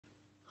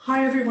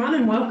Hi everyone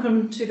and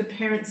welcome to the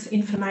Parents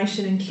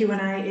Information and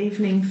Q&A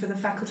evening for the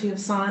Faculty of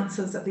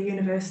Sciences at the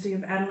University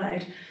of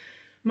Adelaide.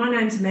 My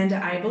name's Amanda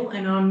Abel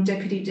and I'm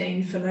Deputy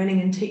Dean for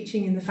Learning and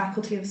Teaching in the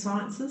Faculty of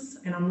Sciences,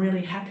 and I'm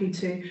really happy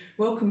to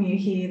welcome you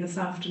here this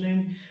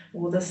afternoon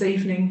or this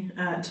evening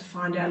to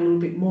find out a little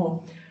bit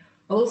more.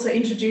 I'll also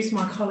introduce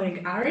my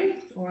colleague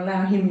Ari, or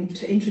allow him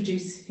to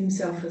introduce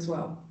himself as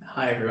well.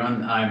 Hi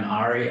everyone, I'm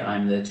Ari.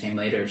 I'm the Team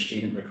Leader of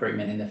Student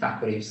Recruitment in the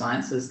Faculty of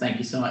Sciences. Thank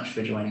you so much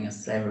for joining us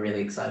today. We're really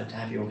excited to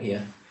have you all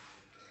here.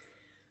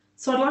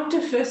 So I'd like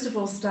to first of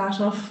all start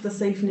off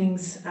this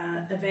evening's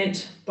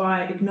event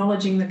by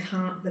acknowledging the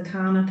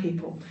Kaurna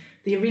people,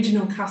 the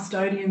original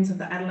custodians of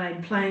the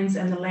Adelaide Plains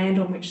and the land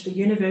on which the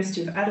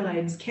University of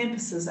Adelaide's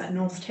campuses at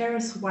North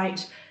Terrace,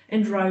 Waite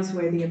and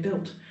Roseworthy are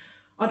built.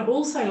 I'd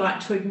also like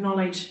to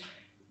acknowledge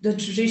the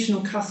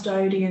traditional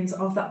custodians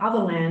of the other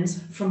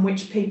lands from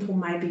which people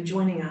may be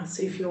joining us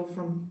if you're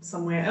from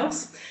somewhere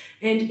else,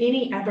 and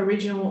any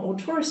Aboriginal or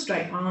Torres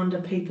Strait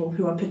Islander people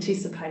who are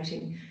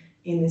participating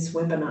in this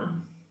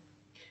webinar.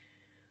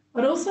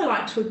 I'd also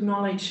like to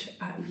acknowledge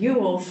you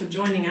all for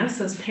joining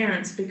us as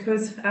parents,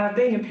 because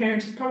being a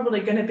parent is probably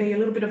going to be a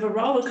little bit of a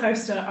roller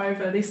coaster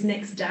over this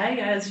next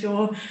day as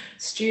your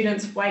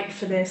students wait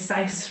for their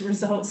SACE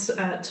results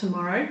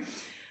tomorrow.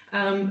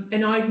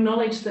 And I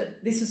acknowledge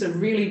that this is a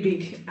really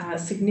big,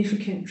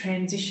 significant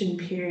transition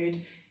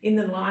period in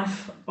the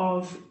life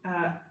of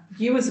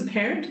you as a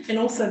parent and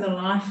also the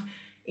life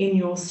in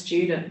your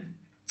student.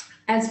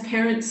 As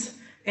parents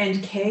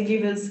and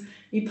caregivers,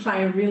 you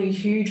play a really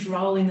huge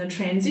role in the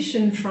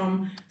transition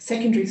from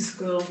secondary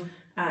school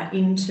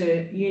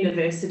into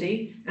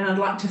university. And I'd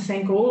like to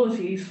thank all of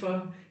you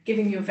for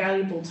giving your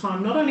valuable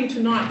time, not only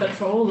tonight, but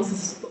for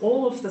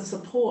all of the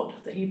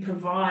support that you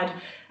provide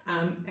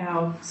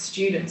our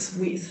students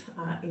with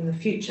in the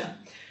future.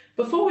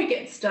 Before we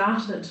get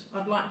started,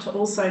 I'd like to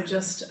also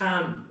just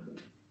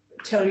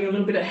tell you a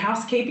little bit of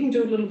housekeeping,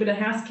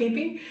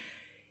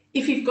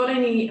 If you've got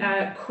any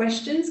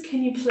questions,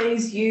 can you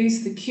please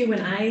use the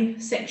Q&A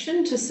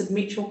section to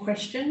submit your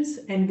questions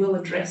and we'll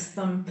address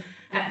them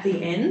at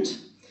the end.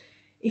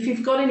 If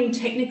you've got any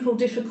technical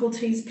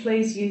difficulties,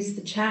 please use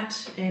the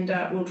chat and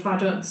we'll try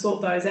to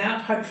sort those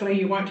out. Hopefully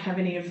you won't have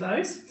any of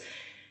those.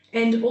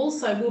 And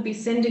also we'll be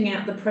sending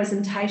out the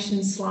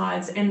presentation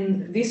slides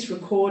and this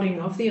recording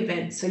of the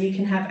event so you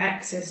can have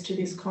access to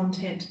this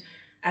content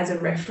as a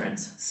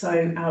reference.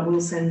 So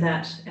we'll send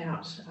that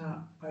out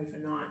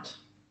overnight.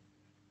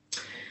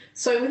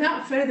 So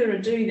without further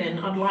ado then,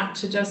 I'd like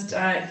to just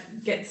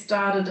get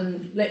started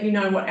and let you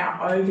know what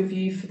our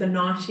overview for the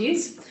night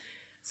is.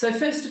 So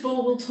first of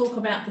all, we'll talk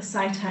about the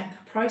SATAC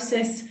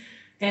process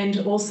and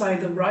also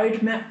the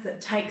roadmap that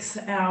takes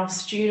our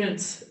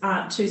students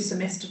to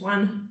Semester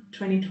 1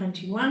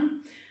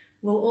 2021.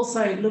 We'll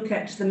also look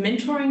at the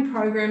mentoring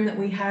program that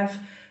we have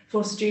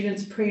for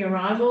students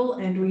pre-arrival,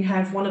 and we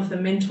have one of the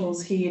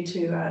mentors here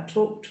to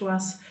talk to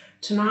us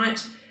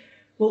tonight.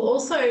 We'll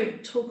also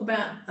talk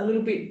about a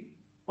little bit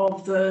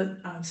of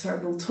about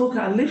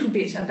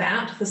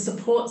the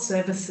support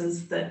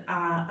services that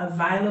are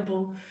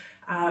available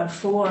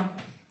for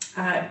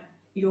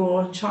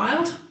your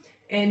child.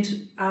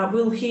 And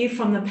we'll hear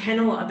from the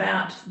panel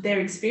about their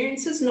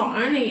experiences, not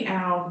only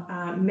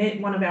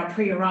one of our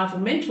pre-arrival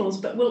mentors,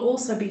 but we'll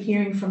also be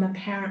hearing from a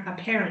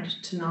parent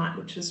tonight,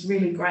 which is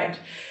really great.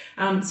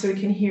 So we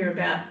can hear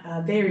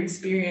about their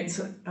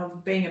experience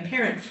of being a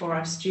parent for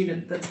a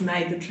student that's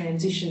made the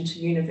transition to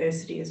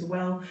university as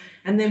well.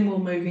 And then we'll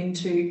move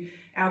into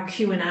our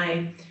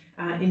Q&A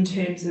in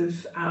terms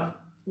of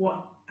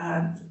what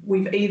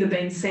we've either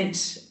been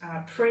sent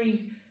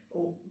pre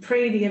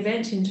the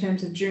event in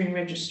terms of during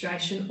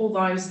registration, or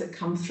those that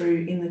come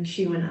through in the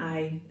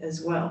Q&A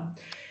as well.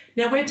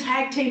 Now we're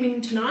tag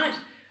teaming tonight,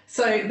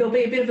 so there'll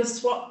be a bit of a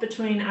swap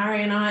between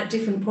Ari and I at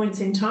different points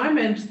in time,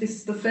 and this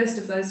is the first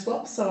of those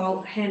swaps, so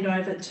I'll hand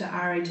over to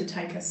Ari to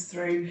take us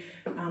through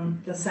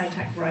the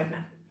SATAC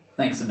roadmap.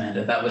 Thanks,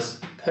 Amanda. That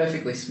was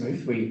perfectly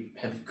smooth. We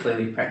have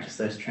clearly practiced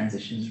those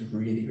transitions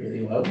really,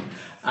 really well.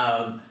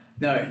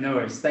 No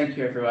worries. Thank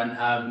you,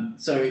 everyone.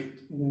 So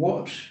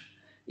what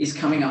is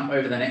coming up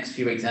over the next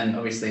few weeks, and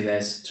obviously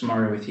there's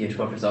tomorrow with Year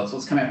 12 results.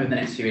 What's coming up over the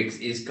next few weeks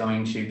is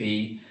going to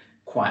be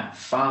quite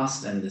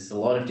fast, and there's a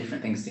lot of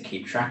different things to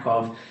keep track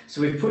of. So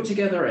we've put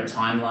together a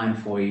timeline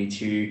for you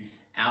to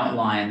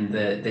outline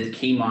the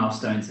key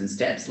milestones and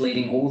steps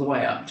leading all the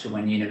way up to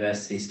when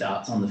university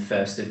starts on the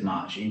 1st of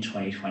March in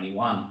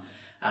 2021.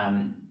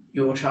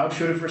 Your child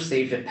should have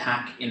received a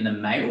pack in the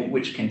mail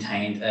which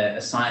contained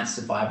a science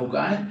survival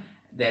guide.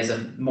 There's a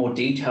more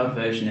detailed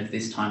version of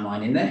this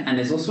timeline in there, and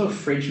there's also a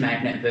fridge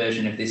magnet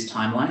version of this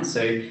timeline.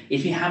 So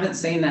if you haven't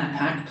seen that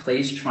pack,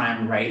 please try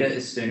and rate it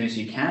as soon as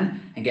you can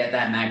and get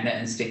that magnet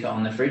and stick it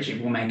on the fridge. It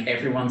will make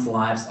everyone's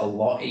lives a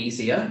lot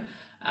easier,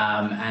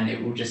 and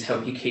it will just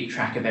help you keep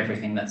track of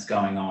everything that's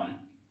going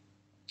on.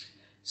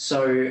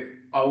 So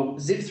I'll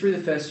zip through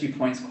the first few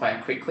points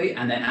quite quickly,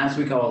 and then as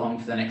we go along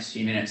for the next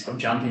few minutes, I'll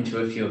jump into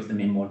a few of them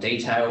in more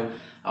detail.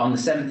 On the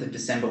 7th of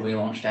December, we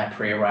launched our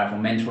pre-arrival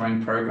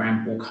mentoring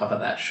program. We'll cover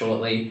that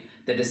shortly.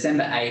 The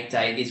December 8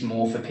 date is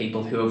more for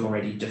people who have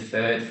already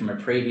deferred from a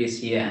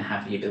previous year and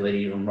have the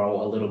ability to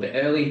enrol a little bit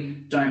early.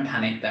 Don't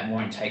panic, that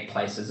won't take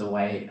places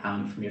away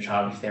from your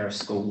child if they're a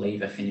school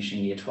leaver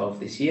finishing year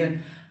 12 this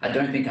year. I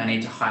don't think I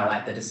need to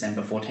highlight the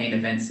December 14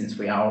 event since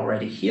we are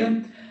already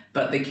here.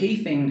 But the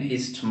key thing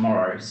is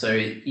tomorrow.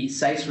 So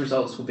SACE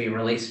results will be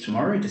released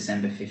tomorrow,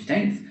 December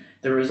 15th.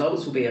 The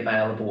results will be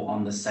available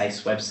on the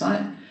SACE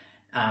website.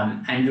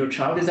 And your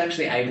child is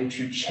actually able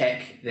to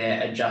check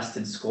their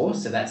adjusted score.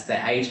 So that's their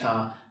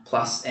ATAR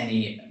plus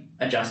any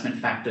adjustment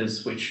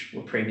factors, which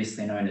were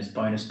previously known as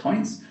bonus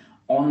points,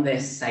 on their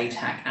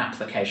SATAC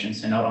application.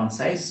 So not on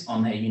SACE,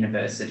 on their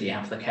university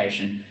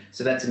application.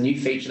 So that's a new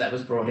feature that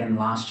was brought in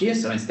last year.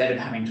 So instead of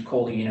having to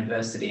call the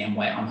university and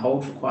wait on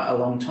hold for quite a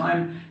long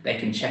time, they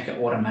can check it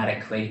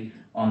automatically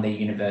on their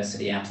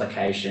university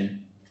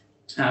application.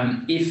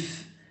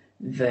 If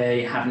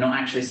they have not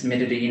actually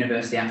submitted a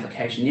university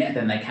application yet,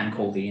 then they can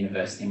call the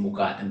university and we'll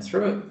guide them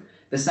through it.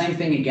 The same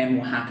thing again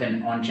will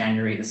happen on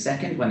January the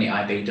 2nd when the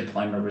IB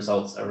diploma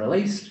results are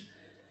released.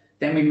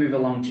 Then we move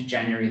along to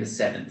January the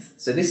 7th.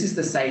 So this is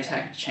the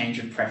SATAC change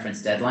of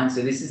preference deadline.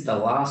 So this is the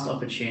last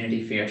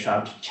opportunity for your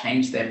child to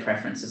change their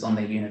preferences on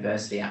their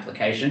university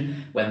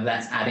application, whether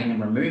that's adding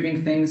and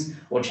removing things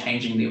or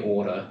changing the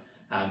order.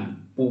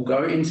 We'll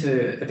go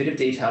into a bit of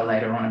detail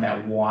later on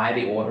about why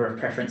the order of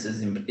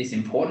preferences is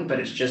important, but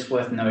it's just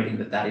worth noting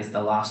that that is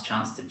the last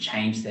chance to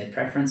change their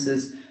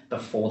preferences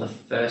before the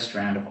first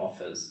round of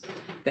offers.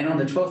 Then on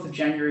the 12th of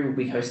January, we'll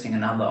be hosting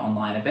another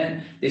online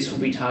event. This will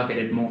be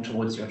targeted more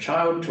towards your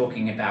child,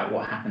 talking about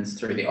what happens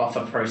through the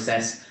offer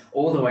process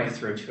all the way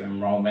through to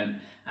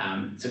enrolment.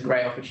 It's a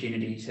great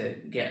opportunity to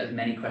get as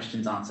many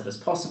questions answered as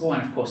possible.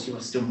 And of course, you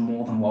are still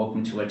more than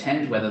welcome to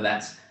attend, whether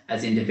that's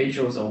as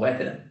individuals or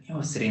whether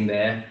you're sitting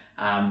there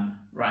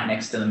right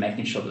next to them,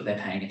 making sure that they're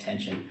paying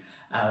attention.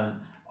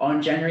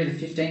 On January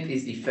the 15th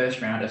is the first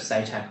round of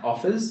SATAC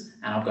offers,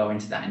 and I'll go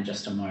into that in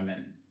just a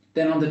moment.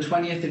 Then on the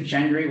 20th of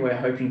January, we're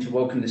hoping to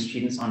welcome the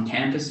students on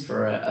campus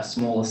for a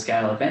smaller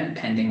scale event,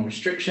 pending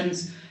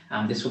restrictions.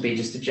 This will be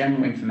just a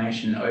general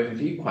information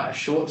overview, quite a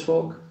short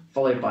talk,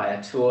 followed by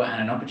a tour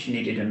and an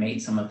opportunity to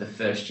meet some of the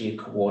first year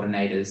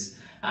coordinators.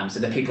 So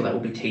the people that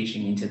will be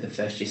teaching into the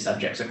first year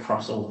subjects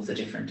across all of the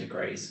different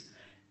degrees.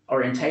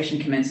 Orientation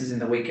commences in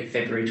the week of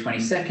February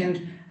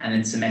 22nd, and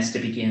then semester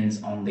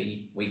begins on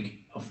the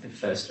week of the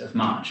 1st of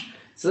March.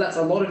 So that's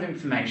a lot of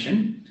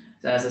information.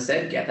 So as I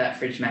said, get that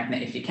fridge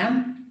magnet if you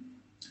can.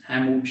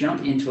 And we'll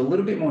jump into a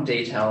little bit more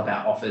detail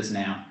about offers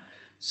now.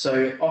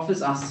 So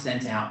offers are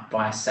sent out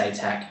by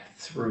SATAC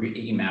through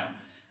email.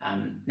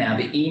 Now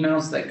the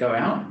emails that go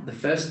out, the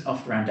first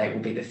offer round date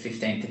will be the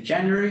 15th of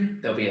January.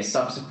 There'll be a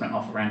subsequent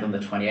offer round on the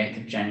 28th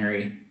of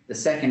January, the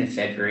 2nd of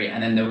February,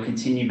 and then they'll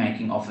continue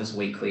making offers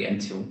weekly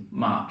until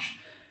March.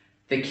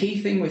 The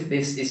key thing with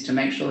this is to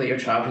make sure that your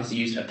child has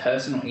used a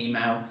personal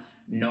email,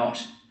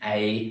 not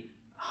a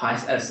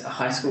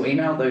high school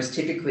email. Those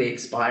typically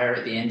expire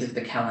at the end of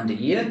the calendar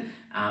year,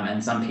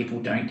 and some people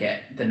don't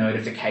get the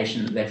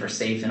notification that they've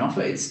received an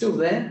offer. It's still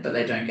there, but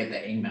they don't get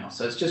the email.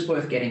 So it's just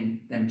worth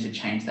getting them to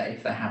change that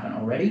if they haven't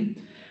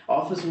already.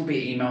 Offers will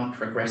be emailed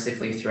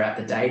progressively throughout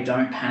the day.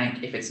 Don't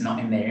panic if it's not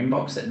in their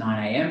inbox at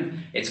 9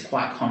 a.m. It's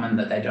quite common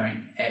that they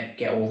don't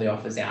get all the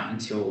offers out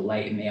until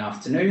late in the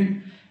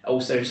afternoon.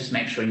 Also, just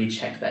make sure you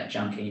check that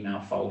junk email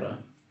folder.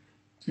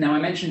 Now, I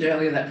mentioned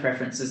earlier that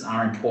preferences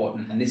are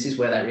important, and this is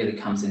where that really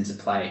comes into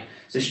play.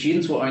 So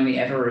students will only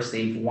ever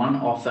receive one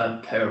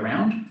offer per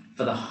round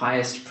for the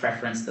highest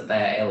preference that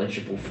they are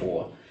eligible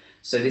for.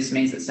 So this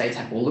means that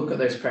SATAC will look at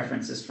those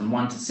preferences from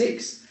 1 to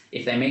 6.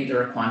 If they meet the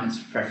requirements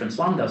for preference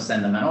 1, they'll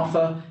send them an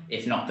offer.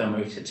 If not, they'll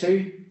move to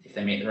 2. If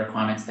they meet the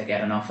requirements, they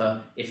get an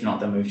offer. If not,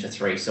 they'll move to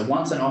 3. So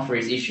once an offer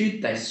is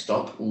issued, they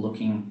stop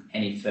looking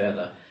any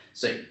further.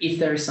 So if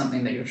there is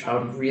something that your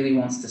child really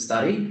wants to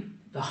study,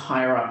 the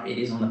higher up it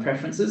is on the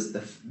preferences,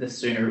 the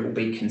sooner it will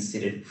be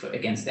considered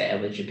against their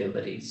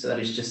eligibility. So that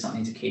is just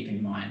something to keep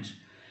in mind.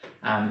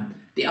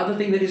 The other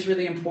thing that is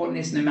really important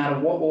is no matter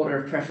what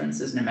order of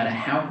preferences, no matter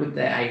how good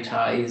their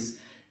ATAR is,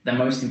 the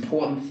most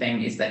important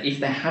thing is that if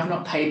they have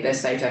not paid their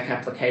SATAC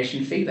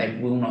application fee, they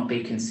will not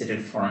be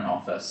considered for an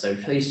offer. So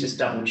please just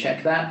double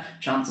check that.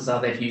 Chances are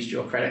they've used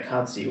your credit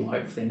card, so you'll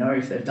hopefully know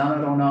if they've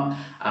done it or not,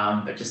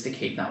 but just to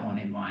keep that one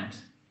in mind.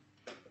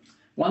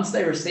 Once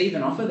they receive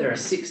an offer, there are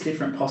 6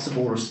 different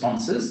possible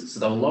responses. So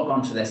they'll log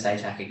on to their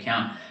SATAC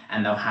account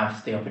and they'll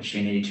have the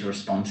opportunity to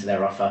respond to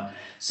their offer.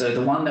 So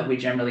the one that we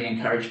generally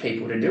encourage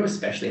people to do,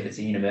 especially if it's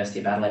a University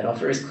of Adelaide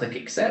offer, is click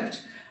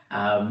accept.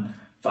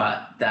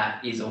 But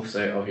that is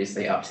also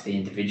obviously up to the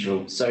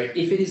individual. So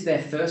if it is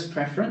their first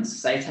preference,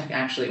 SATAC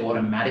actually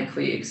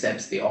automatically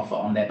accepts the offer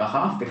on their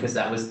behalf because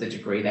that was the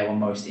degree they were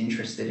most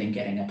interested in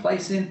getting a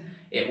place in.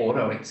 It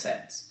auto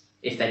accepts.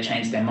 If they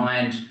change their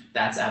mind,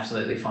 that's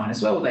absolutely fine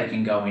as well. They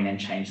can go in and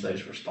change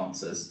those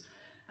responses.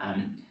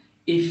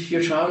 If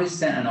your child is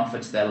sent an offer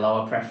to their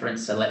lower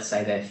preference, so let's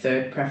say their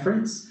third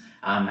preference,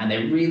 and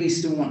they really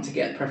still want to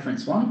get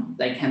preference 1,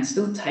 they can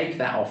still take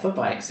that offer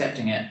by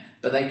accepting it,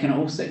 but they can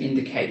also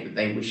indicate that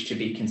they wish to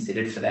be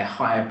considered for their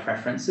higher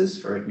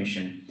preferences for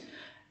admission.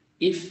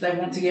 If they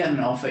want to get an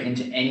offer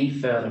into any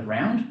further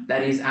round,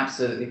 that is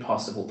absolutely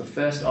possible. The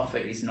first offer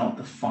is not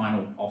the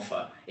final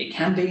offer. It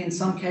can be in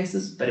some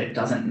cases, but it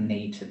doesn't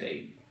need to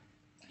be.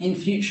 In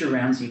future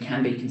rounds, you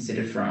can be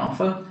considered for an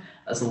offer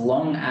as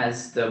long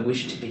as the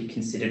wish to be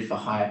considered for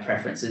higher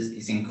preferences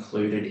is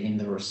included in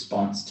the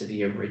response to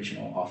the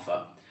original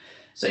offer.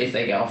 So if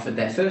they get offered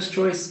their first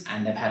choice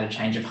and they've had a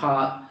change of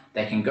heart,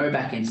 they can go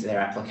back into their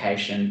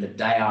application the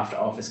day after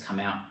offers come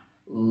out,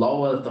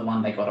 lower the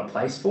one they got a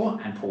place for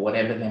and put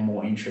whatever they're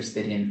more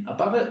interested in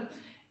above it.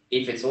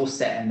 If it's all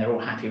set and they're all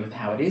happy with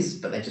how it is,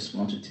 but they just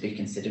want it to be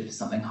considered for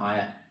something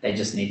higher, they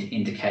just need to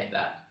indicate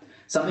that.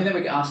 Something that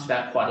we get asked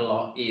about quite a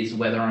lot is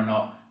whether or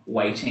not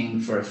waiting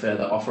for a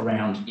further offer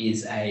round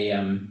is a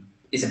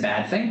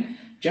bad thing.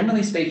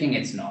 Generally speaking,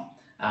 it's not.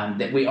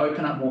 That we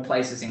open up more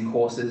places in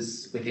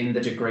courses within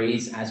the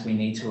degrees as we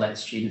need to let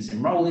students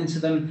enrol into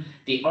them.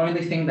 The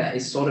only thing that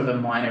is sort of a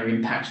minor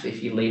impact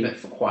if you leave it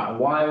for quite a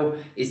while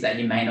is that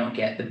you may not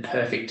get the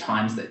perfect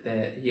times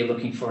that you're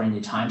looking for in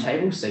your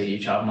timetable. So your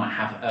child might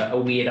have a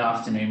weird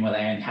afternoon where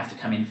they only have to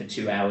come in for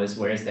 2 hours,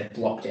 whereas they've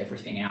blocked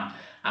everything out.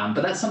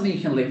 But that's something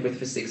you can live with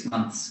for 6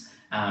 months,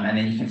 and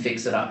then you can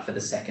fix it up for the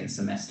second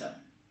semester.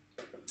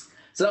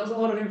 So that was a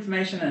lot of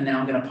information, and now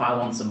I'm going to pile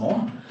on some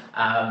more.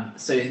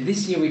 So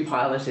this year we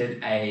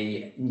piloted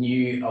a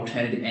new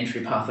alternative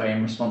entry pathway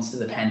in response to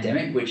the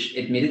pandemic, which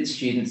admitted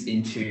students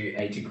into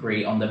a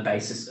degree on the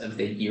basis of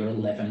their Year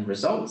 11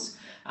 results.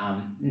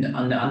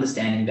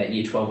 Understanding that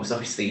Year 12 was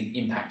obviously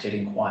impacted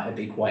in quite a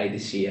big way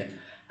this year.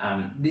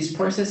 This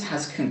process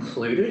has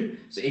concluded,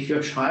 so if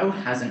your child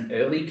has an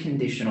early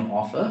conditional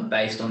offer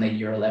based on their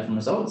Year 11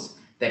 results,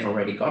 they've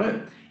already got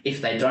it. If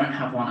they don't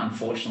have one,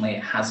 unfortunately,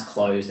 it has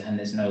closed and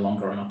there's no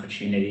longer an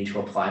opportunity to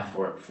apply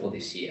for it for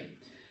this year.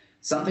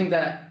 Something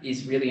that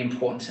is really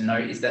important to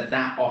note is that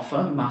that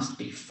offer must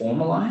be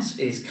formalised.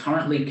 It is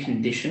currently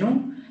conditional.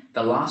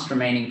 The last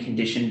remaining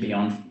condition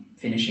beyond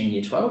finishing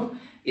Year 12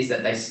 is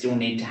that they still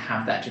need to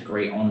have that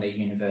degree on their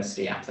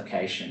university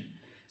application.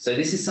 So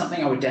this is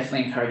something I would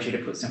definitely encourage you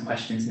to put some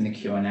questions in the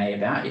Q&A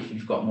about if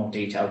you've got more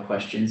detailed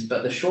questions.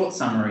 But the short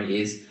summary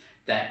is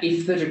that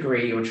if the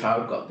degree your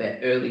child got their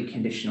early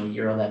conditional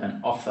Year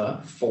 11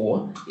 offer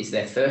for is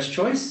their first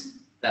choice,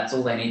 that's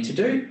all they need to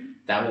do.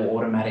 That will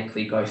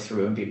automatically go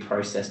through and be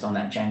processed on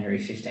that January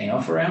 15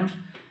 offer round.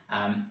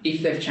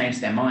 If they've changed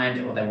their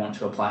mind or they want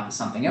to apply for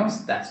something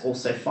else, that's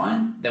also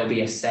fine. They'll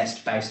be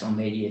assessed based on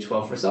their Year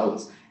 12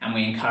 results, and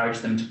we encourage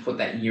them to put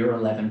that Year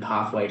 11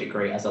 pathway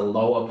degree as a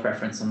lower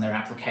preference on their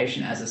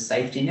application as a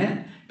safety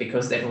net,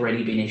 because they've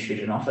already been issued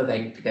an offer,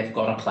 they've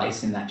got a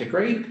place in that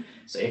degree.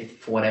 So if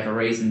for whatever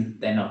reason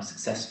they're not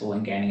successful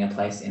in gaining a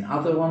place in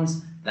other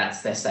ones,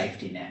 that's their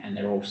safety net and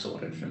they're all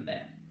sorted from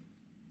there.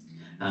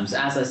 So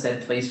as I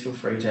said, please feel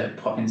free to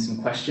pop in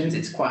some questions.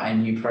 It's quite a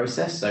new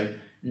process, so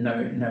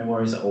no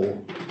worries at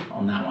all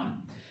on that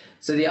one.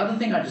 So the other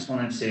thing I just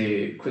wanted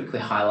to quickly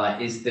highlight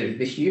is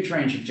the huge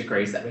range of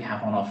degrees that we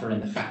have on offer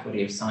in the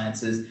Faculty of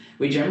Sciences.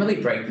 We generally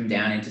break them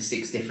down into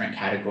 6 different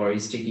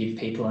categories to give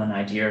people an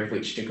idea of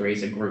which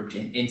degrees are grouped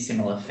in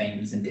similar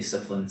themes and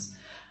disciplines.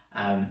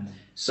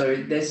 So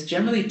there's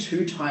generally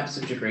 2 types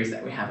of degrees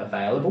that we have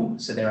available.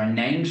 So there are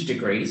named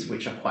degrees,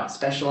 which are quite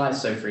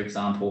specialised. So for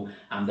example,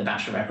 the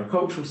Bachelor of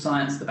Agricultural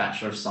Science, the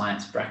Bachelor of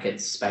Science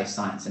brackets Space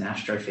Science and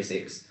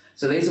Astrophysics.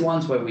 So these are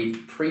ones where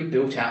we've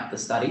pre-built out the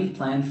study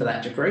plan for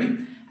that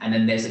degree. And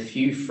then there's a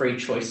few free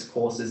choice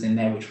courses in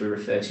there, which we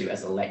refer to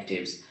as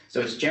electives.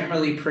 So it's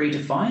generally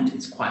predefined,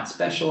 it's quite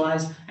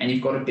specialised, and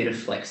you've got a bit of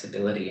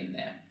flexibility in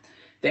there.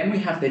 Then we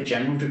have the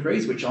general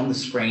degrees, which on the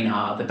screen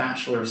are the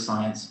Bachelor of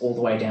Science all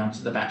the way down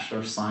to the Bachelor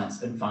of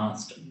Science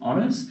Advanced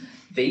Honours.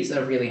 These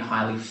are really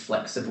highly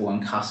flexible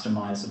and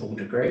customisable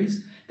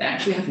degrees. They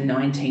actually have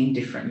 19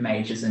 different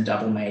majors and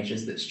double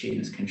majors that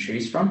students can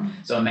choose from.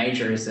 So a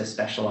major is a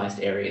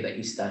specialised area that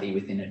you study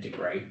within a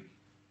degree.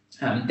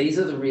 These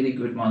are the really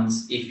good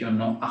ones if you're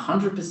not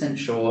 100%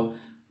 sure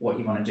what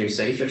you want to do.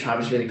 So if your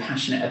child is really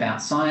passionate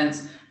about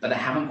science, but they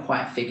haven't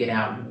quite figured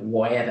out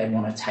where they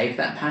want to take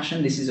that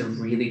passion, this is a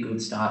really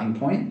good starting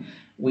point.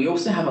 We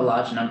also have a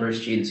large number of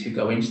students who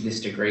go into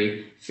this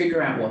degree,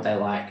 figure out what they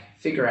like,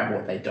 figure out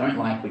what they don't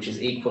like, which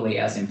is equally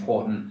as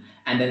important,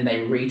 and then they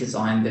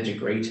redesign the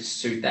degree to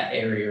suit that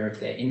area of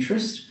their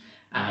interest.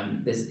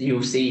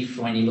 You'll see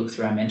when you look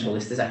through our mentor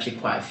list, there's actually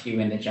quite a few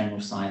in the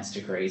general science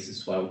degrees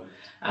as well.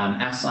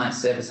 Our Science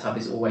Service Hub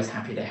is always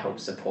happy to help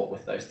support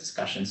with those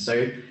discussions.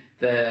 So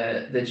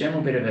the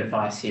general bit of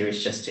advice here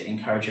is just to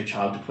encourage your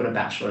child to put a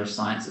Bachelor of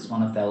Science as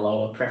one of their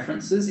lower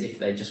preferences if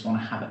they just want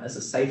to have it as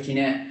a safety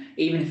net.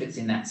 Even if it's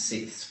in that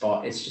 6th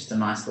spot, it's just a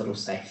nice little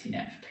safety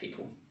net for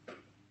people.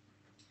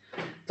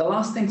 The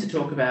last thing to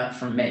talk about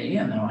from me,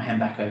 and then I'll hand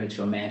back over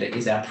to Amanda,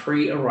 is our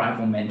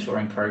pre-arrival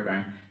mentoring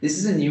program. This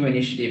is a new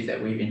initiative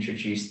that we've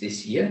introduced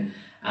this year.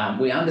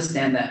 We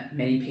understand that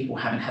many people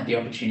haven't had the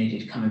opportunity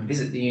to come and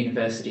visit the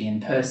university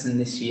in person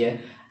this year,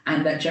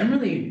 and that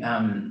generally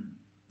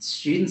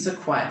students are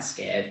quite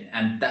scared,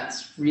 and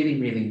that's really,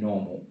 really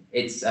normal.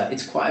 It's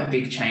quite a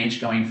big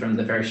change going from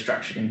the very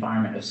structured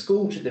environment of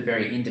school to the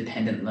very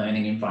independent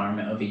learning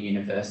environment of a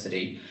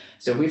university.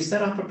 So we've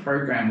set up a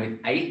program with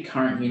 8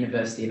 current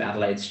University of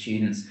Adelaide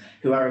students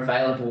who are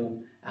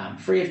available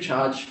free of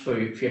charge for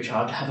your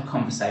child to have a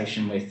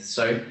conversation with.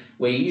 So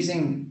we're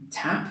using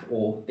TAP,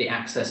 or the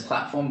Access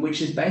platform,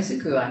 which is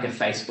basically like a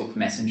Facebook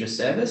Messenger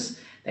service.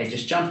 They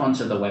just jump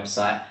onto the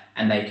website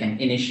and they can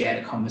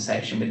initiate a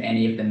conversation with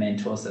any of the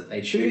mentors that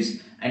they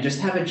choose and just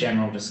have a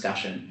general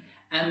discussion.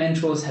 Our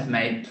mentors have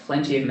made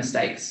plenty of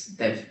mistakes.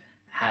 They've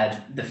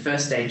had the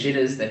first day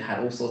jitters, they've had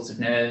all sorts of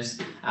nerves.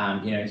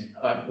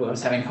 I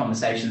was having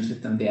conversations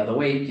with them the other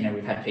week.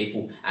 We've had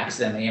people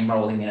accidentally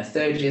enrolling in a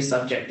 3rd year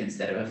subject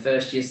instead of a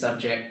 1st year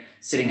subject,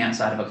 sitting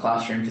outside of a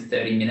classroom for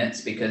 30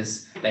 minutes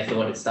because they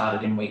thought it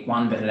started in week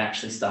 1, but it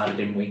actually started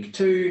in week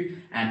 2,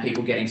 and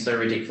people getting so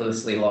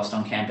ridiculously lost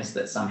on campus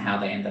that somehow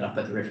they ended up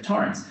at the River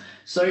Torrens.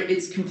 So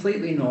it's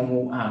completely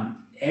normal.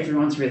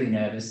 Everyone's really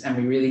nervous, and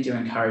we really do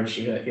encourage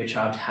your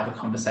child to have a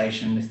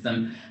conversation with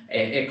them.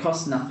 It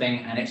costs nothing,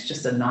 and it's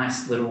just a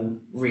nice little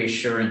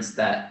reassurance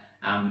that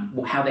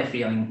how they're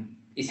feeling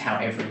is how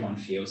everyone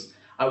feels.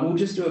 I will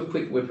just do a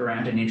quick whip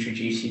around and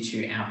introduce you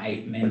to our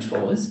 8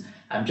 mentors,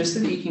 just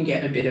so that you can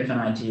get a bit of an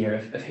idea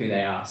of who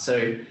they are.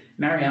 So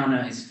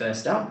Mariana is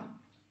first up.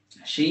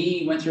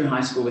 She went through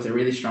high school with a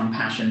really strong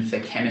passion for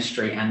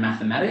chemistry and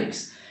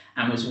mathematics,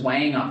 and was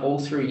weighing up all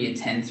through year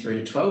 10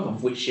 through to 12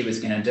 of which she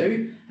was going to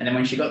do. And then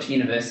when she got to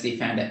university,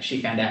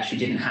 she found out she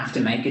didn't have to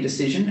make a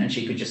decision and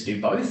she could just do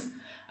both.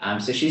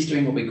 So she's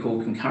doing what we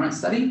call concurrent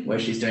study, where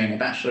she's doing a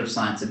Bachelor of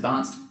Science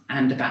Advanced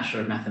and a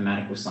Bachelor of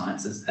Mathematical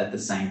Sciences at the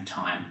same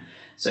time.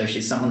 So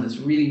she's someone that's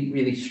really,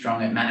 really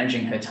strong at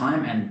managing her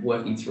time and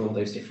working through all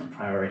those different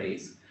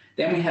priorities.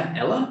 Then we have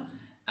Ella.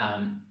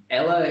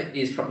 Ella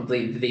is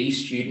probably the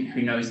student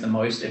who knows the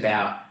most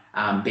about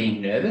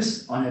being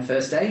nervous on her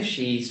first day.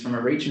 She's from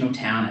a regional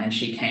town, and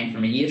she came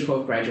from a year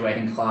 12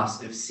 graduating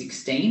class of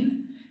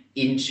 16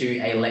 into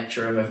a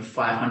lecture of over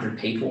 500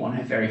 people on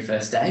her very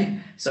first day.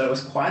 So it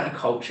was quite a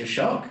culture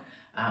shock.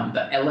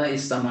 But Ella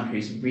is someone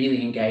who's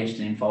really engaged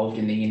and involved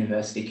in the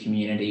university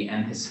community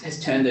and has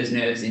turned those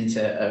nerves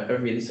into a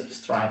really sort of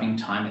thriving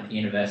time at the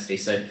university.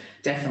 So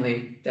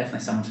definitely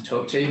someone to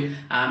talk to.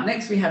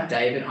 Next we have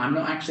David. I'm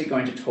not actually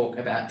going to talk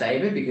about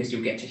David because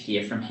you'll get to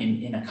hear from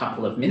him in a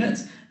couple of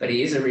minutes, but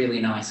he is a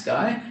really nice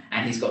guy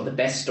and he's got the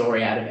best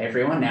story out of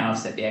everyone. Now I've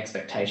set the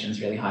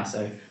expectations really high,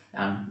 so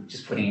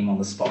just putting him on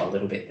the spot a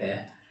little bit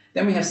there.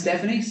 Then we have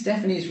Stephanie.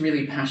 Stephanie is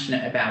really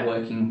passionate about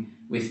working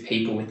with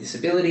people with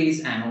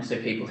disabilities and also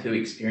people who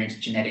experience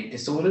genetic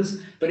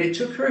disorders, but it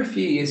took her a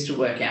few years to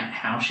work out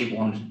how she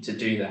wanted to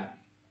do that.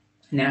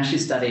 Now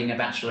she's studying a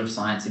Bachelor of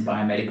Science in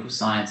Biomedical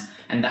Science,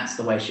 and that's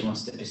the way she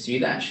wants to pursue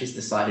that. She's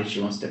decided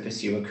she wants to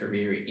pursue a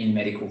career in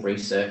medical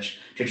research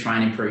to try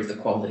and improve the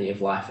quality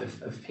of life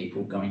of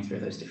people going through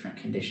those different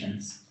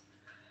conditions.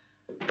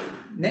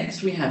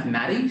 Next we have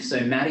Maddie. So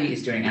Maddie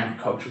is doing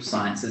agricultural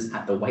sciences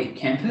at the Waite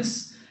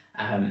campus.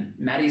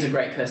 Maddie's a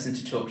great person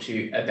to talk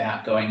to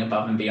about going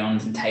above and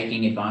beyond and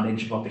taking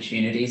advantage of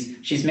opportunities.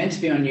 She's meant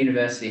to be on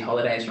university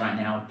holidays right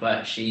now,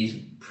 but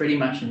she's pretty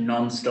much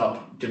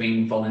non-stop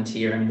doing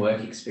volunteer and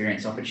work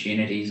experience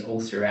opportunities all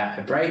throughout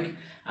her break.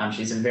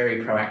 She's a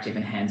very proactive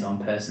and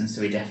hands-on person,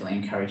 so we definitely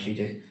encourage you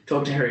to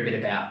talk to her a bit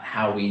about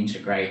how we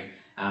integrate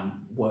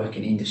work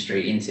and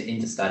industry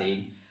into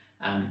studying.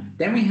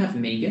 Then we have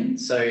Megan.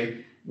 So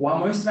while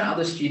most of our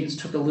other students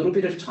took a little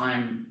bit of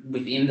time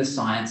within the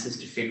sciences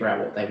to figure out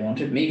what they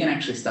wanted, Megan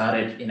actually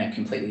started in a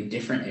completely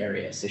different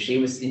area. So she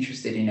was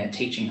interested in a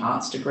teaching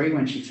arts degree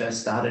when she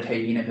first started her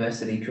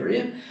university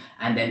career,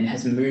 and then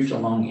has moved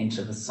along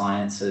into the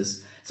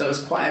sciences. So it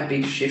was quite a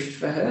big shift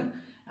for her.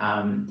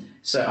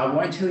 So I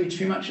won't tell you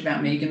too much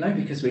about Megan though,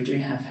 because we do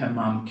have her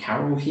mum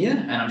Carol here,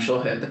 and I'm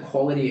sure the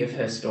quality of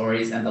her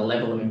stories and the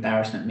level of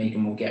embarrassment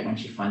Megan will get when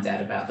she finds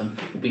out about them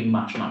will be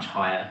much, much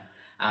higher.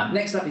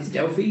 Next up is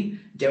Delphi.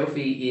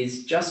 Delphi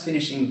is just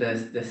finishing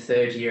the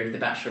 3rd year of the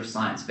Bachelor of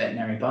Science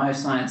Veterinary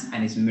Bioscience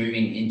and is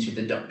moving into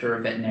the Doctor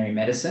of Veterinary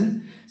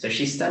Medicine. So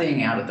she's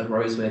studying out at the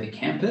Roseworthy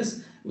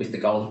campus with the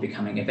goal of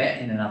becoming a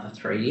vet in another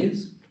 3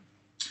 years.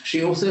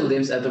 She also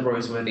lives at the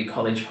Roseworthy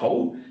College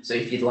Hall. So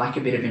if you'd like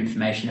a bit of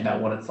information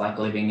about what it's like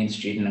living in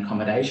student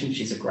accommodation,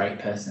 she's a great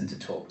person to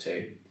talk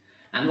to.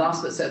 And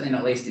last but certainly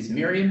not least is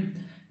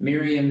Miriam.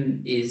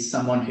 Miriam is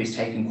someone who's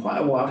taken quite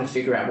a while to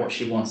figure out what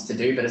she wants to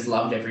do, but has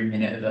loved every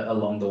minute of it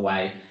along the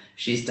way.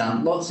 She's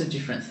done lots of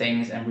different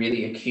things and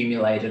really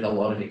accumulated a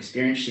lot of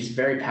experience. She's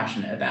very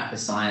passionate about her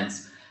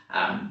science,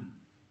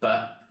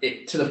 but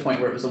to the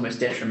point where it was almost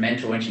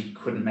detrimental when she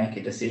couldn't make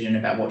a decision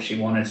about what she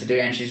wanted to do.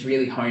 And she's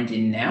really honed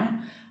in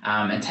now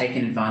and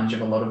taken advantage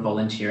of a lot of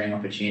volunteering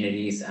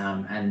opportunities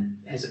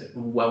and has a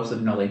wealth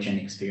of knowledge and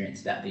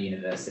experience about the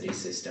university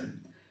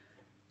system.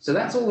 So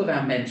that's all of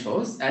our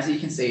mentors. As you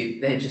can see,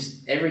 they're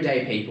just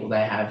everyday people.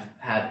 They have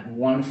had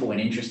wonderful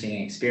and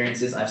interesting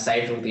experiences. I've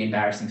saved all the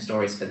embarrassing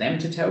stories for them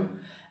to tell.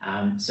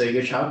 So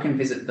your child can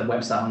visit the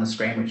website on the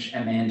screen, which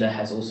Amanda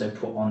has also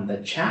put on the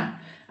chat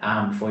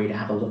for you to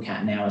have a look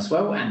at now as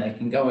well, and they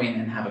can go in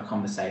and have a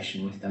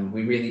conversation with them.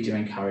 We really do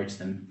encourage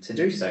them to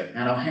do so.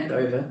 And I'll hand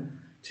over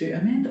to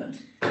Amanda.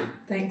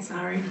 Thanks,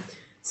 Ari.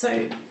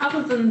 So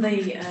other than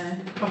the,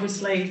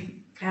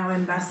 obviously, our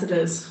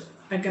ambassadors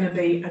are going to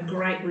be a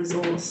great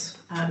resource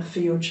for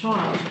your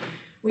child.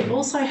 We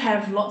also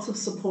have lots of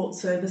support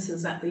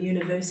services at the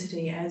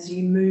university as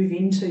you move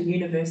into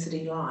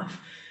university life.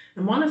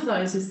 And one of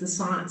those is the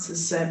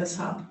Sciences Service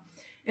Hub.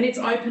 And it's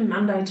open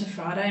Monday to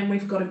Friday, and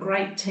we've got a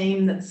great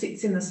team that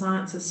sits in the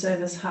Sciences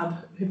Service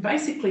Hub who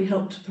basically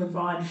help to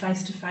provide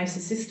face-to-face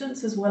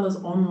assistance as well as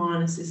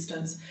online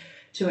assistance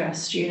to our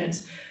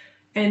students.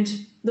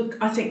 And look,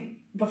 I think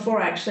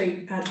before I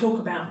actually talk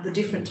about the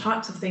different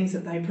types of things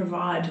that they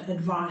provide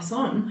advice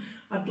on,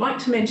 I'd like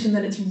to mention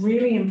that it's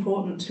really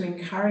important to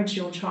encourage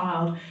your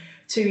child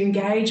to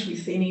engage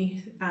with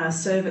any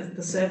service,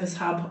 the Service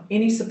Hub,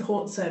 any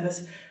support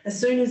service, as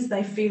soon as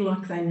they feel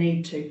like they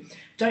need to.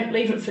 Don't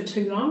leave it for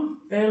too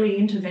long. Early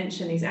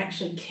intervention is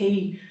actually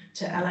key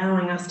to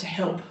allowing us to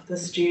help the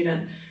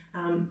student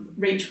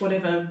reach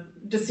whatever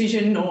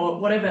decision or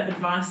whatever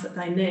advice that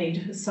they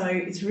need. So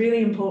it's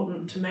really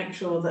important to make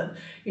sure that,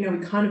 you know,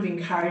 we kind of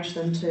encourage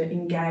them to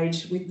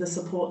engage with the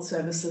support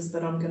services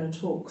that I'm going to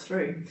talk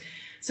through.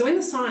 So in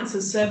the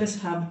Sciences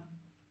Service Hub,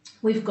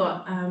 we've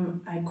got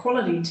a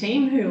quality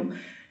team who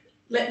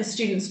let the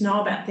students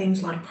know about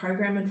things like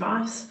program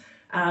advice.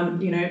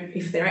 You know,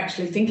 if they're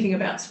actually thinking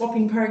about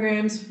swapping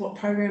programs, what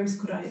programs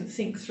could I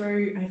think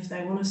through if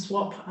they want to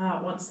swap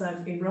once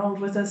they've enrolled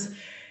with us.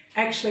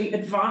 Actually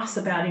advice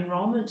about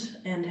enrolment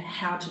and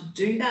how to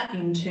do that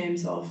in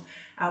terms of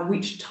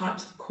which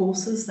types of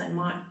courses they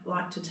might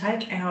like to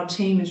take. Our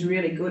team is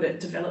really good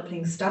at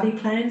developing study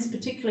plans,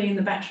 particularly in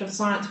the Bachelor of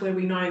Science where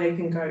we know they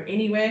can go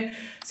anywhere.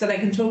 So they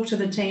can talk to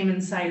the team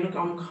and say, look,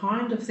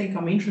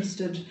 I'm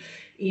interested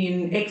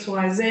in X,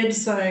 Y, Z,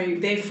 so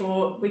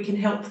therefore we can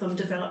help them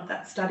develop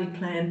that study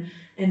plan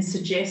and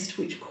suggest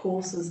which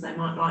courses they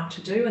might like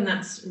to do. And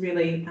that's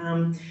really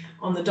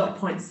on the dot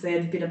points there,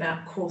 a bit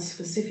about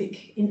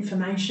course-specific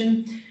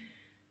information.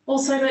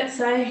 Also, let's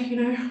say, you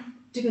know,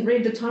 didn't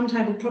read the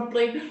timetable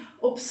properly.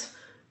 Oops,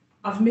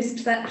 I've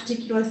missed that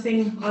particular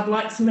thing. I'd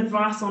like some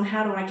advice on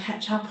how do I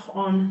catch up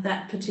on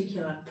that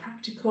particular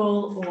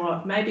practical,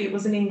 or maybe it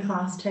was an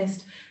in-class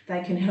test.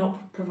 They can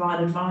help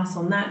provide advice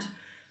on that.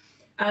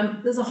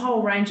 There's a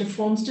whole range of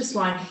forms, just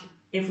like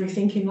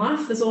everything in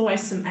life. There's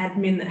always some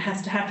admin that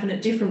has to happen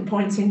at different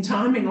points in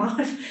time in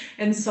life.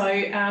 And so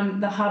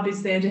the hub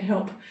is there to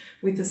help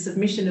with the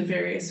submission of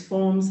various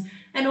forms,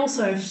 and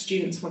also if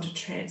students want to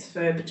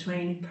transfer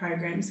between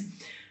programs.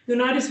 You'll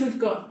notice we've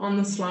got on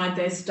the slide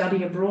there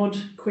study abroad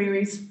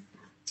queries.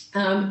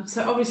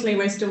 So obviously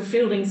we're still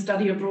fielding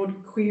study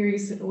abroad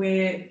queries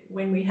where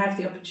when we have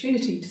the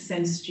opportunity to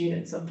send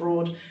students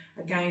abroad,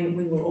 again,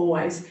 we will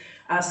always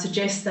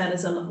suggest that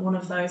as one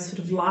of those sort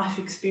of life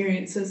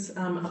experiences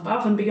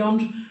above and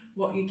beyond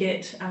what you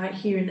get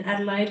here in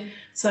Adelaide.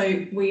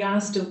 So we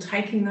are still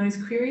taking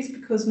those queries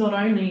because not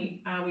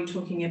only are we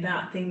talking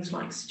about things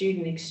like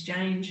student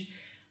exchange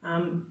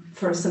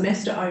for a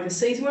semester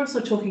overseas, we're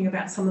also talking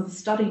about some of the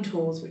study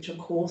tours, which are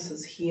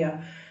courses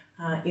here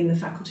in the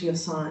Faculty of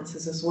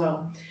Sciences as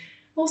well.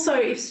 Also,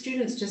 if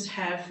students just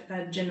have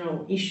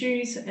general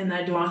issues and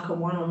they'd like a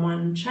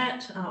one-on-one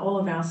chat, all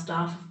of our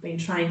staff have been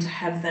trained to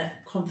have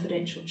that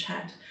confidential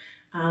chat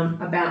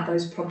about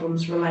those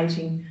problems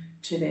relating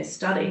to their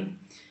study.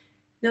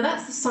 Now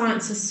that's the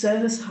Sciences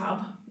Service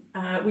Hub,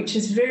 which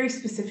is very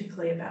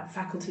specifically about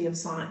Faculty of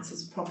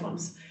Sciences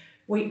problems.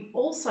 We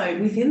also,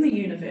 within the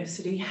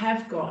university,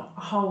 have got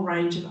a whole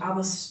range of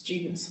other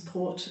student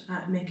support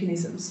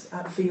mechanisms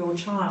for your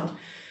child.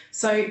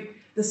 So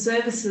the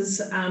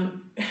services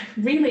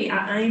really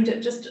are aimed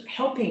at just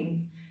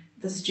helping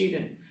the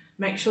student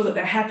make sure that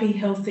they're happy,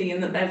 healthy,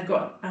 and that they've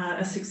got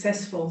a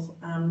successful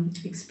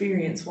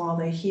experience while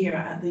they're here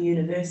at the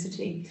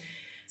university.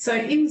 So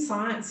in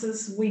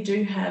sciences, we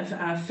do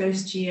have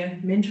first year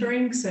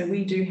mentoring. So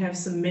we do have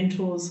some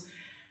mentors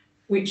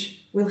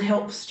which will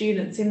help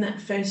students in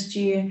that first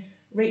year,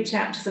 reach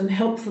out to them,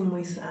 help them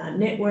with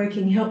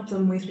networking, help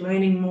them with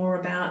learning more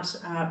about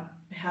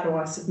how do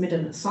I submit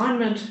an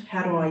assignment,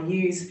 how do I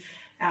use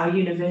our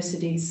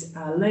university's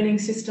learning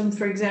system,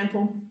 for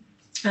example.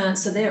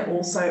 So they're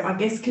also, I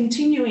guess,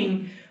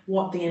 continuing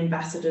what the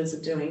ambassadors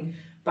are doing,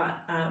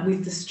 but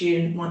with the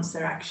student once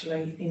they're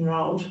actually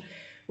enrolled.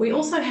 We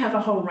also have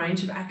a whole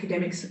range of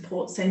academic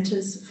support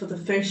centres for the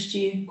first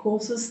year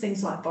courses,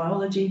 things like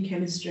biology,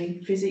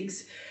 chemistry,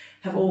 physics,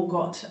 have all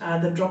got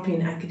the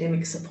drop-in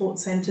academic support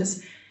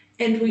centres.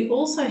 And we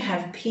also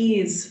have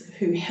peers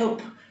who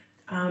help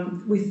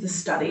with the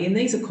study, and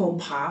these are called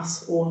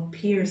PASS or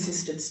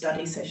peer-assisted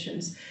study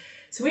sessions.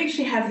 So we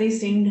actually have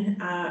this in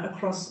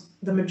across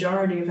the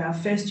majority of our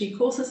first year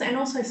courses, and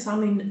also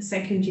some in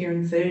second year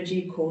and third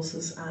year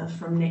courses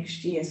from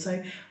next year.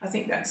 So I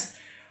think that's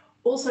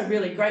also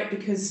really great,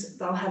 because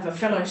they'll have a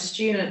fellow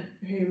student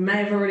who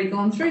may have already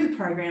gone through the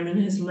program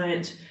and has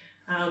learnt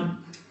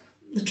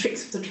the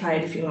tricks of the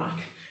trade, if you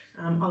like,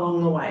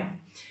 along the way.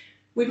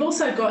 We've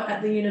also got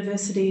at the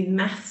University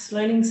Maths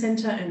Learning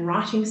Centre and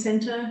Writing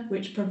Centre,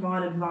 which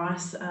provide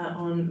advice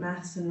on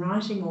maths and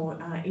writing, or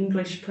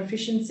English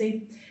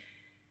proficiency.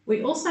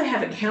 We also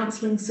have a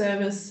counselling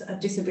service, a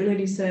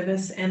disability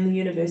service, and the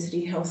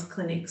University Health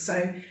Clinic.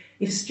 So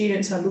if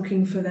students are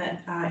looking for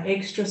that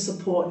extra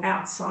support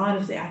outside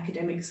of the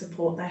academic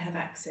support, they have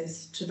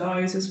access to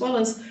those, as well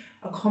as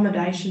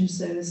accommodation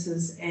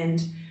services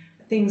and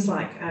things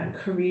like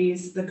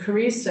the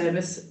career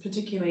service,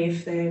 particularly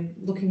if they're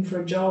looking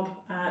for a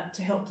job,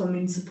 to help them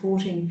in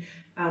supporting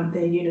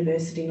their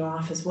university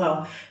life as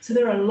well. So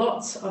there are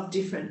lots of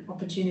different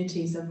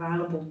opportunities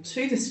available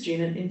to the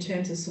student in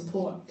terms of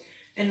support.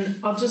 And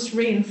I'll just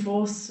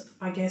reinforce,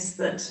 I guess,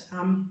 that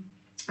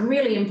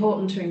really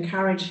important to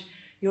encourage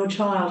your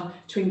child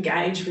to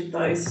engage with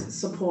those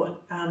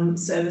support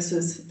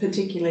services,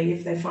 particularly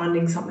if they're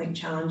finding something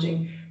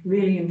challenging.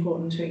 Really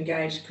important to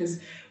engage, because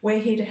we're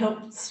here to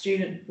help the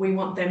student. We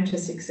want them to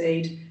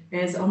succeed,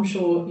 as I'm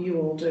sure you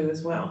all do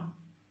as well.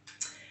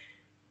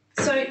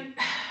 So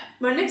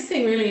my next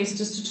thing really is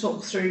just to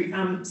talk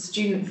through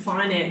student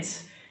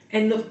finance.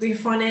 And look, the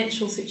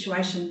financial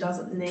situation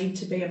doesn't need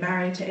to be a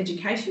barrier to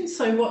education.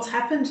 So what's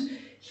happened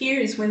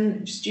here is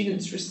when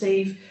students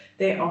receive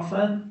their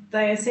offer,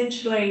 they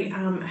essentially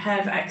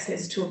have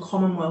access to a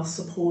Commonwealth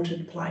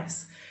supported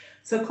place.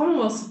 So a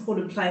Commonwealth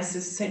supported place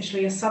is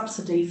essentially a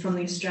subsidy from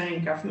the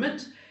Australian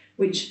government,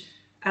 which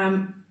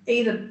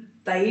either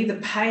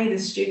pay the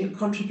student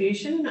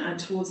contribution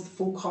towards the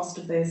full cost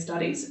of their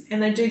studies,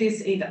 and they do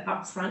this either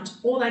upfront,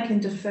 or they can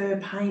defer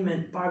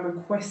payment by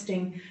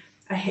requesting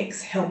a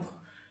HECS help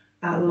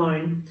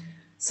loan.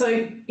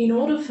 So in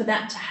order for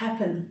that to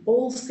happen,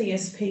 all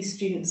CSP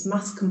students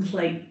must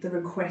complete the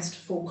request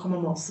for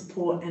Commonwealth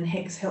support and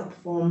HECS help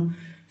form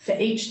for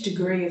each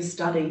degree of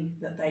study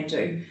that they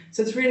do.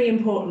 So it's really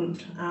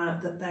important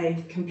that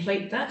they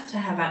complete that to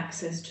have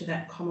access to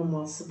that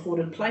Commonwealth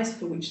supported place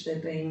for which they're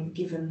being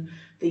given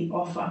the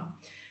offer.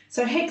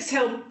 So HECS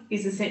Help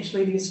is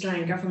essentially the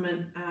Australian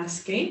government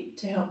scheme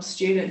to help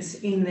students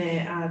in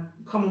their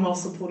Commonwealth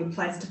supported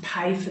place to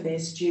pay for their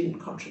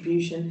student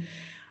contribution.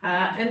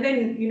 And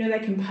then, they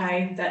can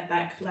pay that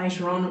back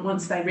later on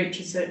once they reach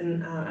a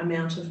certain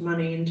amount of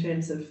money in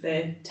terms of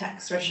their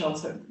tax threshold.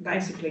 So it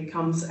basically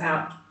comes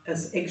out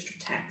as extra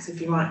tax,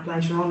 if you like,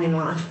 later on in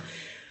life.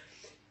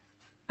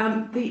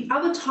 The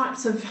other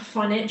types of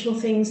financial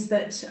things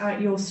that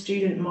your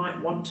student might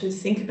want to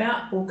think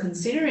about or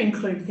consider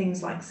include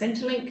things like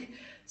Centrelink.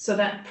 So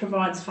that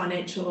provides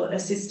financial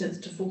assistance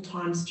to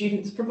full-time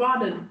students,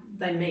 provided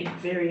they meet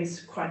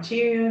various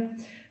criteria,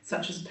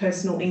 such as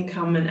personal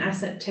income and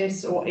asset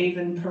tests, or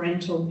even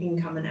parental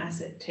income and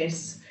asset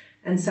tests,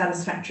 and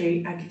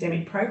satisfactory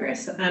academic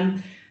progress.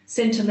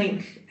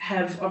 Centrelink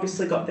have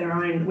obviously got their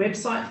own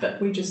website,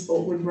 but we just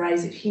thought we'd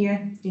raise it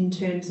here in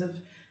terms of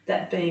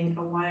that being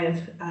a way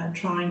of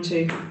trying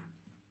to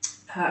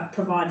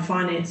provide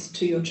finance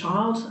to your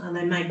child, and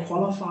they may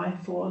qualify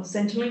for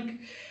Centrelink.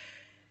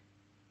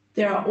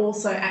 There are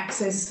also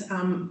access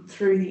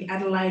through the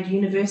Adelaide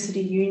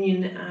University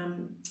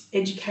Union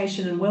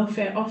education and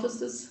welfare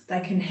officers. They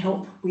can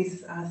help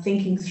with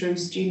thinking through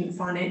student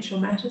financial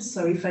matters.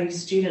 So if a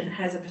student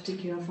has a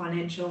particular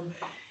financial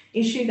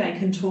issue, they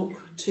can talk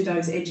to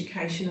those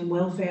education and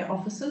welfare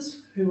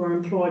officers who are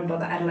employed by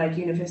the Adelaide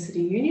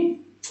University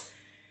Union.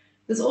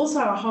 There's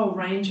also a whole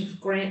range of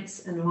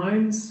grants and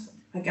loans.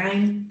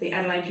 Again, the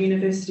Adelaide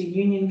University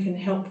Union can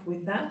help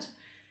with that.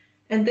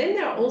 And then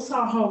there are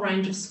also a whole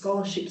range of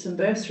scholarships and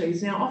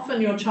bursaries. Now, often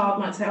your child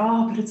might say,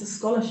 oh, but it's a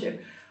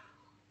scholarship.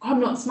 I'm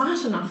not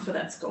smart enough for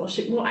that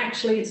scholarship. Well,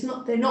 actually,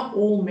 they're not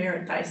all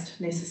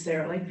merit-based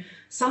necessarily.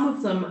 Some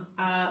of them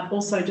are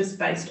also just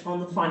based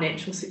on the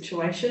financial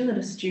situation that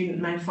a student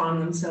may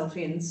find themselves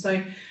in.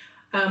 So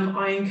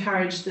I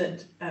encourage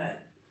that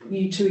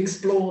you to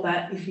explore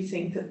that if you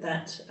think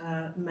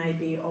that may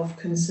be of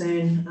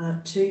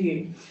concern to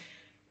you.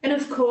 And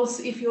of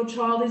course, if your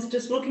child is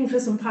just looking for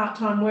some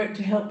part-time work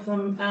to help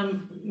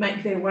them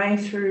make their way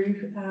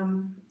through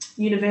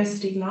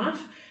university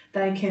life,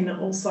 they can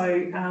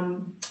also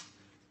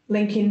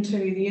link into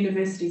the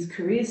university's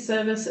career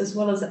service, as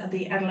well as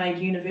the Adelaide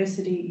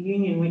University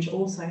Union, which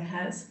also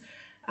has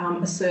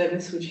a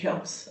service which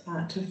helps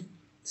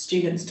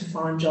students to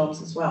find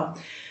jobs as well.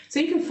 So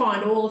you can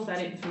find all of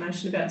that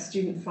information about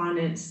student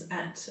finance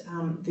at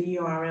the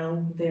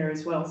URL there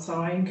as well.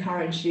 So I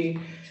encourage you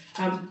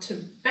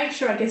to make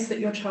sure, I guess, that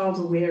your child's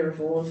aware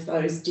of all of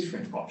those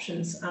different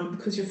options,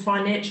 because your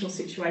financial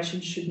situation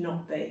should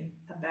not be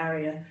a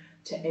barrier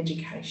to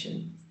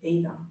education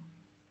either.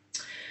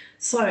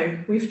 So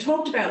we've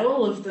talked about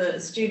all of the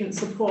student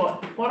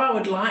support. What I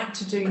would like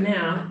to do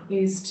now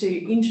is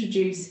to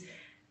introduce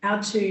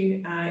our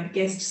two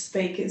guest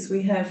speakers.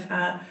 We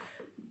have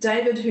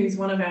David, who's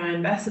one of our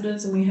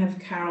ambassadors, and we have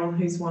Carol,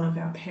 who's one of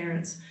our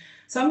parents.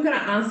 So I'm going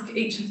to ask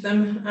each of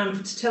them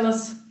to tell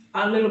us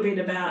a little bit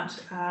about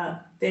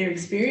their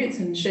experience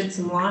and shed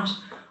some light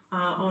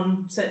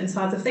on certain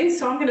sides of things.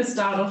 So I'm going to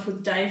start off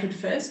with David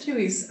first, who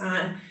is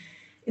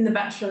in the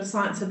Bachelor of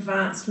Science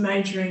Advanced,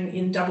 majoring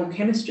in double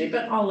chemistry,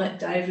 but I'll let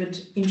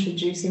David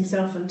introduce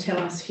himself and tell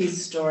us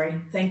his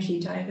story. Thank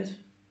you, David.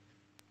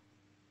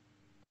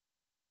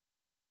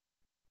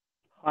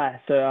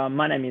 Hi, so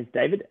my name is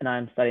David and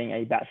I'm studying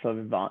a Bachelor of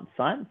Advanced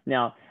Science.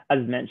 Now, as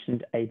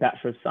mentioned, a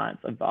Bachelor of Science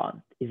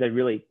Advanced is a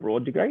really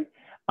broad degree,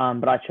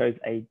 but I chose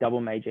a double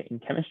major in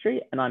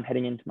chemistry and I'm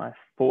heading into my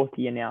 4th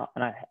year now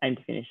and I aim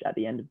to finish at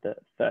the end of the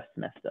 1st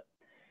semester.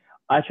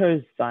 I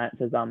chose science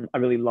as I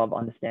really love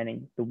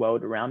understanding the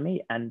world around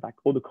me and like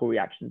all the cool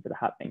reactions that are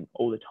happening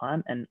all the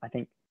time. And I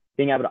think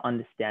being able to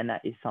understand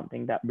that is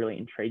something that really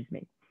intrigues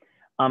me.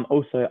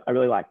 Also, I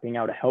really like being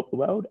able to help the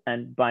world.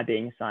 And by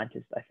being a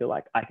scientist, I feel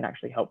like I can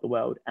actually help the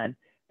world and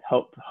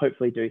help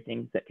hopefully do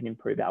things that can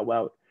improve our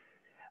world.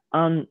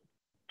 On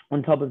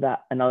top of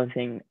that, another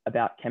thing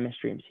about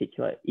chemistry in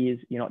particular is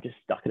you're not just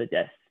stuck at a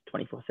desk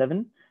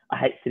 24/7. I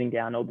hate sitting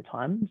down all the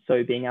time.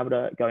 So being able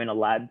to go in a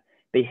lab,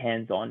 be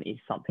hands-on is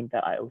something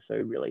that I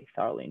also really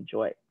thoroughly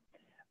enjoy.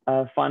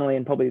 Finally,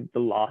 and probably the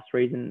last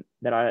reason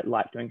that I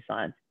like doing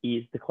science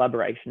is the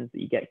collaborations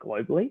that you get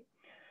globally.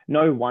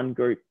 No one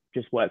group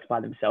just works by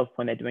themselves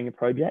when they're doing a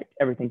project.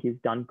 Everything is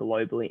done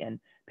globally and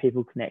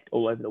people connect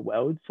all over the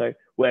world. So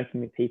working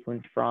with people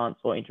in France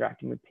or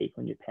interacting with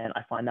people in Japan,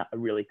 I find that a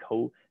really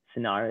cool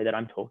scenario that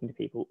I'm talking to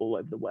people all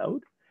over the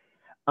world.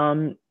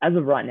 As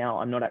of right now,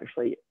 I'm not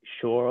actually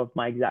sure of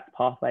my exact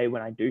pathway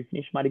when I do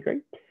finish my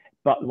degree.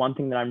 But one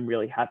thing that I'm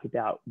really happy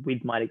about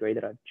with my degree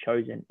that I've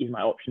chosen is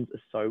my options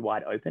are so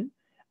wide open.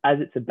 As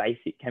it's a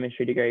basic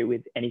chemistry degree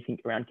with anything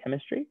around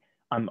chemistry,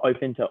 I'm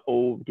open to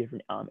all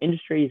different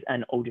industries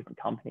and all different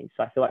companies.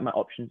 So I feel like my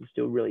options are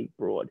still really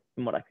broad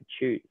in what I could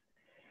choose.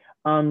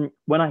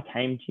 When I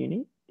came to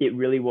uni, it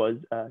really was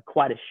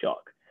quite a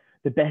shock.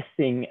 The best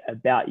thing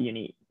about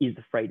uni is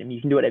the freedom.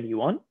 You can do whatever you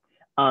want.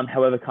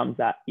 However comes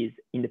that is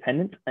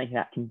independence. I think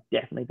that can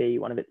definitely be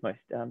one of its most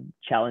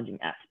challenging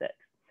aspects.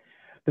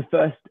 The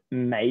first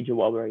major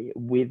worry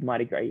with my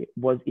degree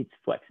was its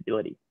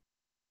flexibility.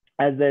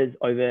 As there's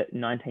over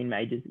 19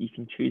 majors that you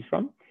can choose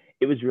from,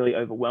 it was really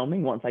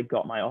overwhelming once I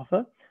got my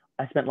offer.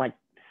 I spent like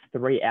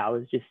 3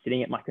 hours just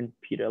sitting at my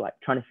computer, like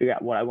trying to figure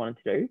out what I wanted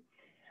to do.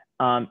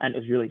 And it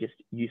was really just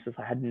useless.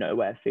 I had no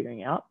way of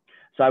figuring out.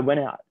 So I went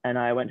out and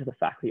I went to the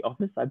faculty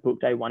office. I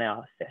booked a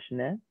 1-hour session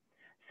there,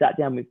 sat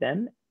down with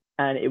them.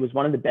 And it was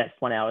one of the best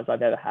 1 hours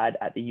I've ever had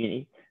at the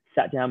uni.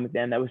 Sat down with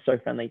them. They were so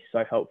friendly,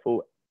 so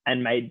helpful,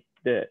 and made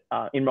the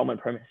enrollment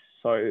process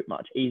so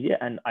much easier.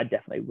 And I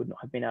definitely would not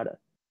have been able to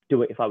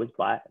do it if I was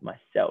by it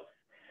myself.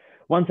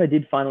 Once I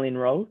did finally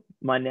enroll,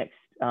 my next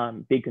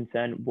big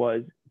concern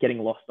was getting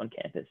lost on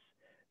campus.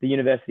 The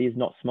university is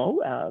not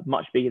small,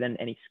 much bigger than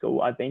any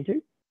school I've been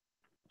to.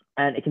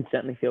 And it can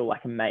certainly feel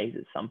like a maze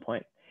at some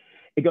point.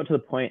 It got to the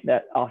point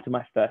that after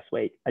my first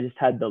week, I just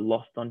had the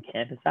Lost on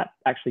Campus app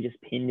actually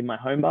just pinned in my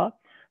home bar.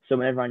 So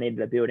whenever I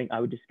needed a building, I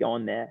would just go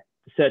on there,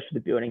 search for the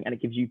building, and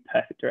it gives you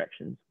perfect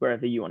directions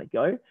wherever you want to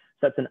go.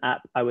 So that's an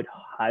app I would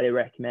highly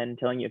recommend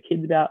telling your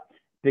kids about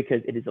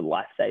because it is a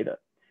lifesaver.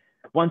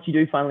 Once you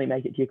do finally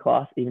make it to your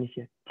class, even if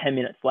you're 10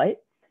 minutes late,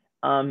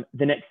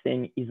 the next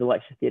thing is the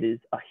lecture theatres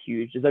are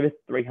huge. There's over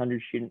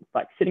 300 students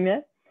like sitting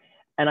there.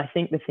 And I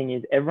think the thing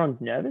is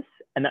everyone's nervous.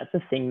 And that's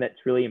the thing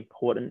that's really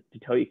important to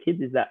tell your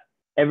kids is that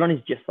everyone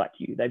is just like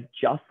you. They've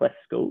just left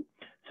school.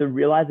 So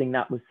realizing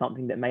that was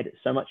something that made it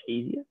so much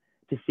easier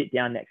to sit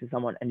down next to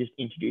someone and just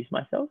introduce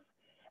myself.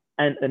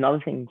 And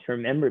another thing to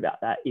remember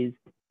about that is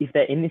if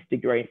they're in this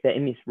degree, if they're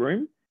in this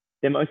room,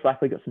 they're most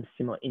likely got some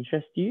similar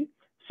interests to you.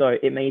 So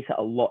it makes it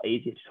a lot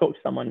easier to talk to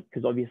someone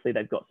because obviously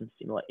they've got some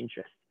similar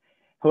interests.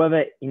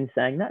 However, in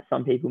saying that,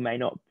 some people may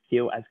not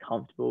feel as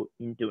comfortable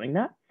in doing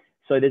that.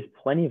 So there's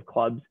plenty of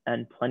clubs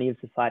and plenty of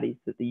societies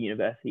that the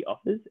university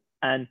offers.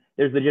 And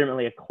there's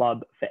legitimately a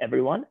club for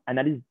everyone. And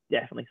that is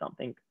definitely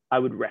something I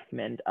would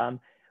recommend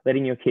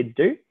letting your kids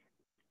do.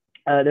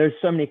 There's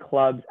so many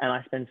clubs and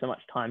I spend so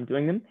much time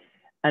doing them.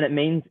 And it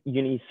means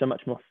uni is so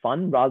much more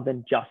fun rather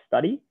than just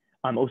study.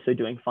 I'm also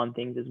doing fun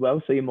things as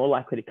well. So you're more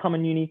likely to come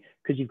in uni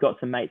because you've got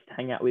some mates to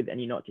hang out with and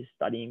you're not just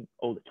studying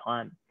all the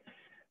time.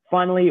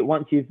 Finally,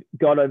 once you've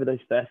got over those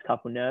first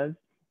couple nerves,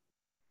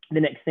 the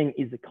next thing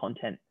is the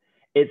content.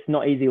 It's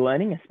not easy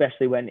learning,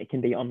 especially when it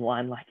can be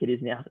online like it is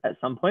now at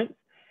some points.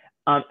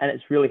 And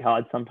it's really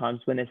hard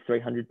sometimes when there's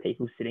 300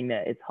 people sitting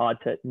there. It's hard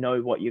to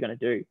know what you're going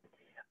to do.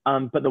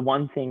 But the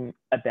one thing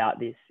about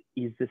this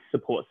is the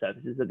support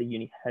services that the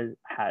uni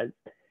has.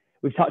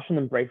 We've touched on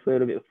them briefly a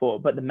little bit before,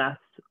 but the Maths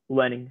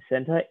Learning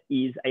Centre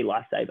is a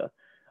lifesaver.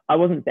 I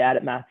wasn't bad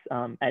at maths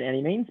at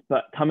any means,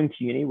 but coming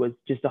to uni was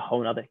just a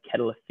whole other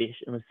kettle of fish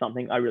and was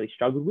something I really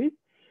struggled with.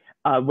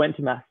 I went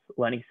to Maths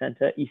Learning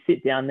Centre, you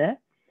sit down there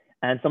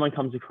and someone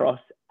comes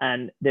across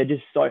and they're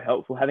just so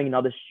helpful. Having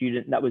another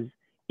student that was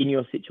in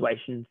your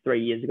situation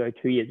 3 years ago,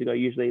 2 years ago,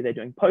 usually they're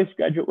doing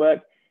postgraduate work,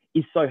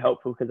 is so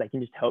helpful because they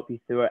can just help you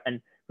through it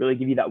and really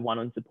give you that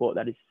one-on support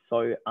that is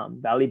so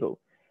valuable.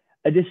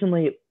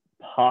 Additionally,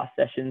 past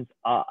sessions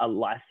are a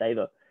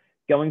lifesaver.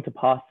 Going to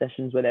past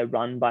sessions where they're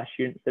run by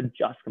students that have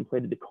just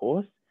completed the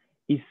course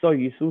is so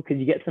useful because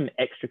you get some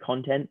extra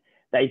content.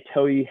 They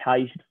tell you how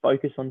you should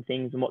focus on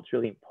things and what's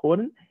really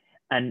important.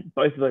 And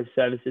both of those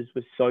services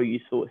were so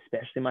useful,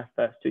 especially my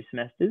first 2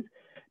 semesters,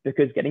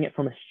 because getting it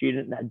from a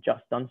student that had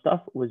just done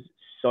stuff was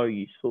so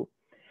useful.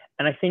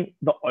 And I think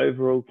the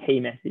overall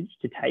key message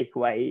to take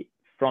away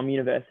from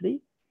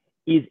university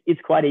is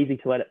it's quite easy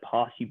to let it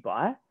pass you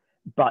by,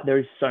 but there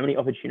is so many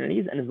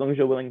opportunities. And as long as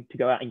you're willing to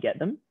go out and get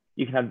them,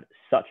 you can have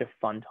such a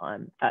fun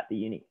time at the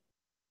uni.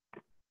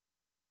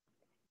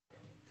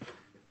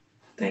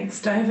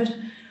 Thanks,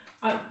 David.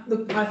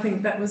 Look, I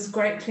think that was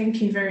great.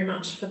 Thank you very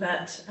much for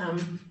that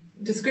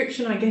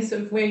description, I guess,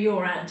 of where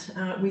you're at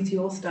with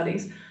your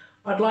studies.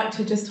 I'd like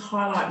to just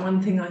highlight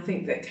one thing I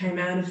think that came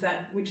out of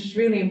that, which is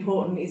really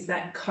important, is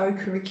that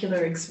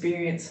co-curricular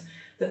experience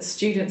that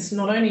students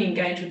not only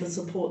engage with the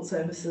support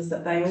services,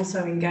 that they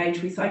also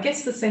engage with, I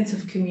guess, the sense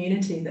of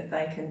community that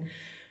they can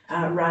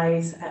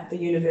raise at the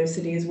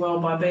university as well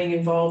by being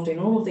involved in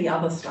all of the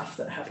other stuff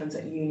that happens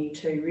at uni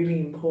too. Really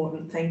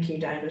important. Thank you,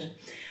 David.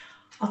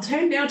 I'll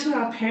turn now to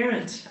our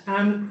parent.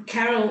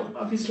 Carol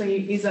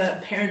obviously is a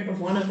parent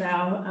of one of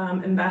our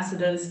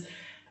ambassadors,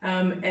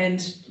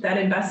 and that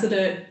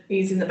ambassador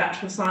is in the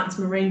Bachelor of Science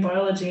Marine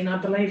Biology, and I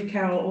believe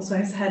Carol also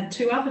has had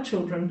 2 other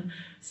children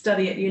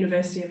study at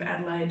University of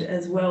Adelaide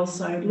as well.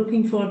 So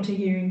looking forward to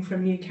hearing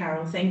from you,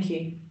 Carol. Thank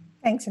you.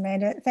 Thanks,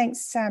 Amanda.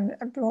 Thanks,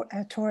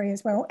 Tori,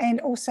 as well. And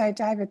also,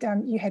 David,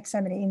 you had so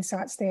many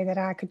insights there that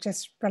I could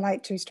just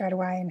relate to straight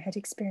away and had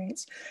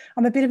experienced.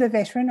 I'm a bit of a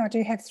veteran. I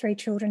do have 3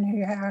 children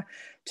who are,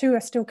 2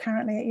 are still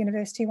currently at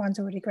university, one's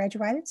already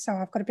graduated, so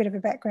I've got a bit of a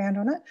background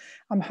on it.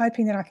 I'm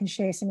hoping that I can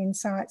share some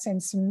insights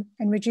and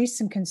reduce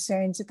some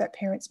concerns that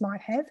parents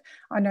might have.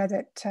 I know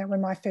that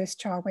when my first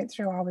child went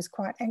through, I was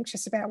quite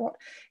anxious about what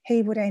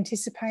he would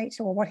anticipate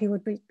or what he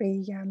would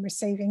be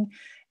receiving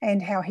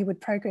and how he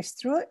would progress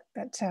through it.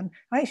 But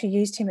I actually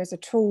used him as a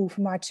tool for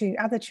my 2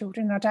 other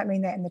children. And I don't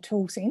mean that in the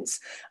tool sense.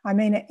 I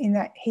mean it in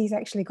that he's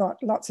actually got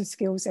lots of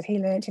skills that he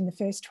learnt in the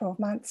first 12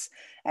 months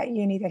at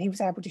uni that he was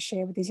able to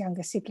share with his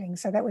younger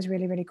siblings. So that was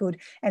really, really good.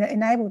 And it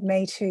enabled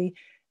me to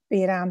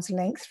be at arm's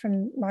length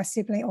from my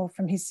sibling or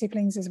from his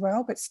siblings as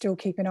well, but still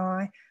keep an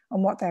eye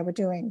on what they were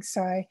doing.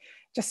 So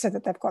just so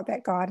that they've got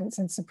that guidance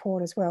and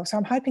support as well. So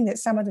I'm hoping that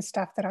some of the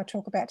stuff that I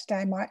talk about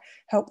today might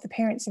help the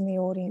parents in the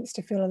audience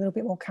to feel a little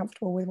bit more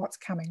comfortable with what's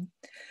coming.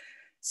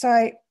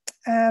 So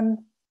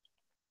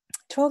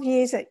 12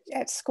 years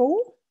at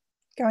school,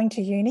 going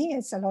to uni,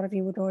 as a lot of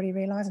you would already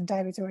realise, and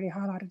David's already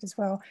highlighted as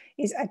well,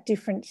 is a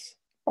different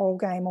ball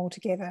game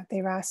altogether.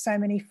 There are so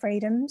many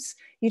freedoms.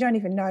 You don't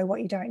even know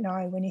what you don't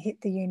know when you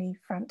hit the uni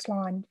front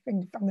line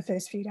on the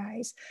first few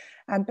days.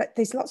 But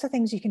there's lots of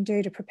things you can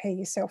do to prepare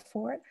yourself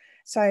for it.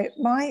 So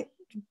my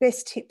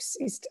best tips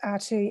are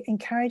to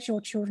encourage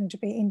your children to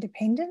be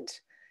independent,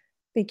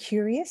 be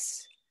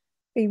curious,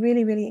 be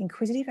really, really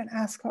inquisitive and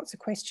ask lots of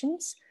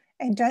questions.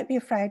 And don't be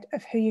afraid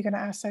of who you're going to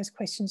ask those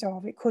questions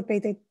of. It could be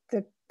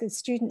the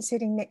student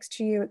sitting next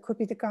to you. It could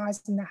be the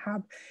guys in the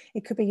hub.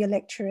 It could be your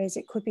lecturers.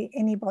 It could be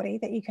anybody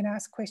that you can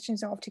ask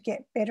questions of to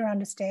get better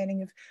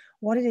understanding of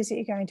what it is that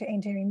you're going to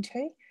enter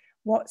into,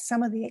 what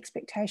some of the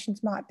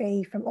expectations might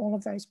be from all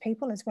of those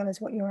people, as well as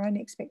what your own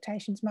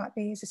expectations might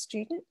be as a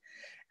student,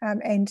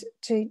 and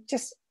to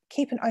just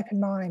keep an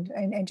open mind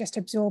and just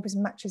absorb as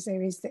much as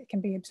there is that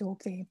can be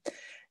absorbed there.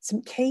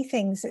 Some key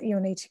things that you'll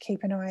need to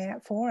keep an eye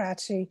out for are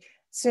to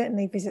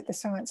certainly visit the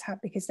Science Hub,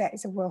 because that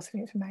is a wealth of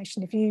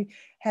information. If you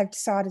have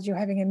decided you're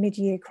having a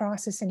mid-year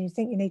crisis and you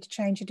think you need to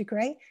change your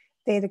degree,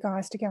 they're the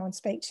guys to go and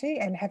speak to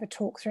and have a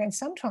talk through. And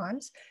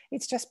sometimes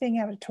it's just being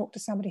able to talk to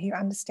somebody who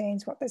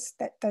understands what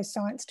those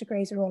science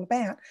degrees are all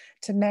about,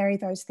 to marry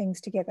those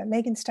things together.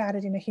 Megan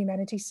started in a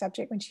humanities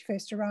subject when she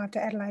first arrived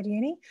at Adelaide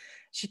Uni.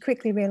 She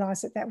quickly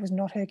realised that that was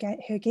not her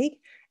gig,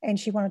 and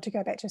she wanted to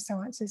go back to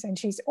sciences, and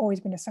she's always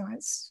been a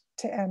science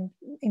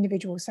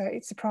individual, so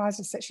it surprised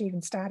us that she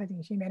even started in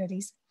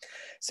humanities.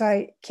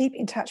 So keep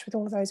in touch with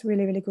all of those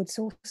really, really good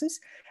sources.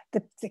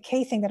 The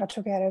key thing that I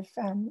took out of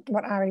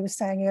what Ari was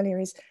saying earlier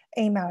is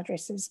email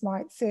addresses.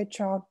 My 3rd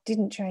child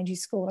didn't change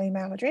his school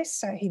email address,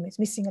 so he was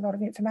missing a lot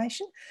of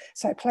information.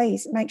 So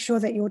please make sure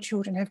that your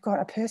children have got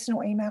a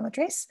personal email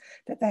address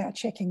that they are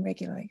checking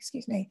regularly.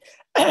 Excuse me.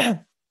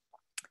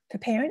 For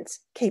parents,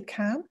 keep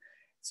calm.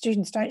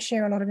 Students don't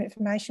share a lot of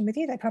information with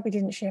you. They probably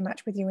didn't share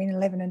much with you in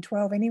 11 and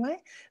 12 anyway.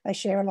 They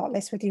share a lot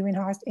less with you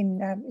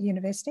in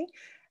university.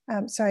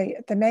 So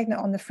the magnet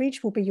on the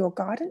fridge will be your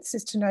guidance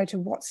as to know to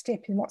what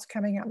step and what's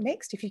coming up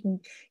next, if you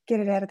can get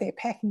it out of their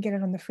pack and get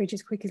it on the fridge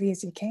as quickly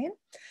as you can.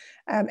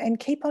 And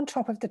keep on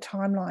top of the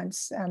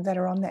timelines that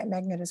are on that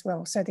magnet as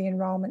well. So the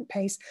enrolment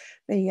piece,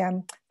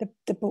 the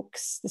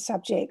books, the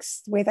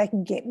subjects, where they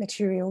can get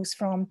materials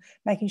from,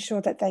 making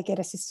sure that they get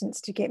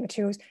assistance to get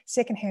materials.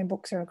 Secondhand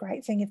books are a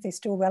great thing if they're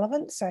still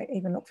relevant. So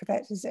even look for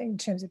that in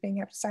terms of being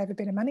able to save a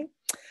bit of money.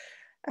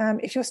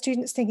 If your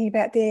student's thinking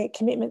about their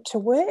commitment to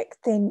work,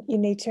 then you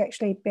need to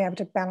actually be able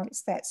to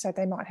balance that. So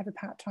they might have a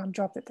part-time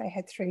job that they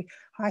had through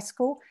high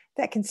school.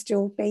 That can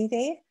still be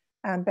there,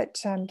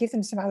 but give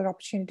them some other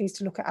opportunities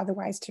to look at other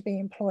ways to be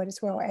employed as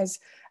well. As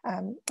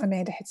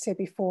Amanda had said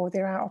before,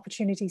 there are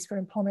opportunities for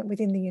employment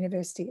within the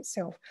university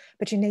itself,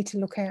 but you need to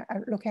look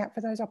out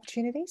for those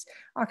opportunities.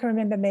 I can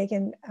remember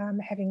Megan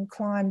having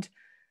climbed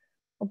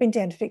I've been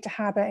down to Victor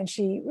Harbour, and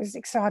she was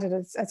excited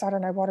as I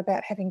don't know what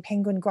about having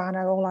penguin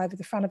guano all over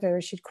the front of her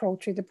as she'd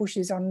crawled through the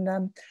bushes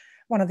on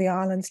one of the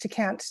islands to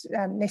count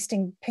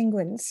nesting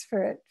penguins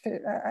for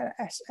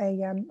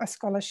a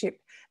scholarship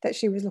that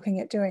she was looking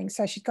at doing.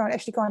 So she'd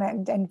actually gone out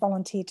and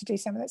volunteered to do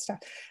some of that stuff.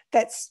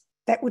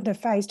 That wouldn't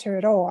have phased her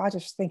at all. I was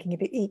just thinking a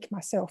bit eek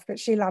myself, but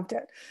she loved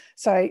it.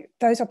 So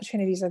those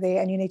opportunities are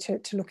there, and you need to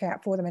look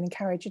out for them and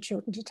encourage your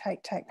children to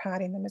take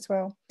part in them as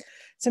well.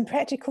 Some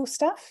practical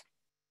stuff.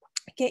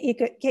 Get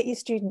your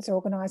students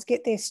organised,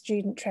 get their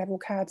student travel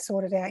cards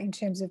sorted out in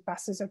terms of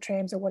buses or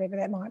trams or whatever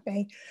that might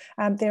be.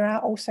 There are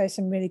also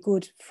some really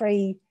good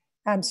free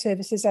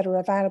services that are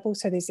available.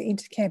 So there's the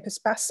inter-campus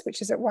bus,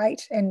 which is at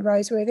Waite and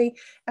Roseworthy,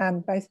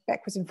 both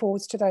backwards and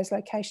forwards to those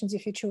locations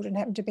if your children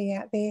happen to be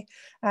out there.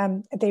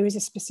 There is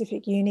a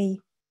specific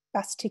uni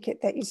bus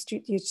ticket that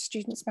your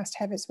students must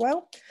have as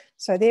well.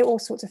 So there are all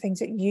sorts of things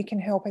that you can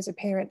help as a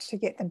parent to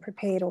get them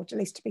prepared, or at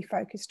least to be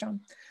focused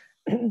on.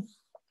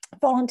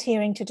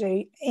 Volunteering to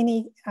do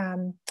any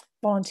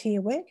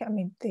volunteer work. I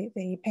mean,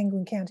 the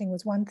penguin counting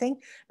was one thing,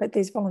 but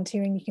there's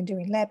volunteering you can do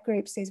in lab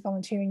groups. There's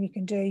volunteering you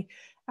can do.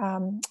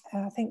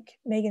 I think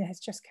Megan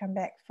has just come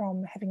back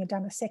from having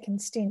done a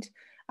second stint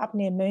up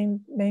near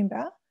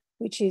Moomba,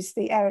 which is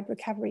the Arid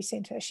Recovery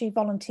Centre. She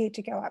volunteered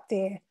to go up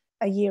there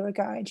a year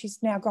ago, and she's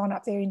now gone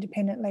up there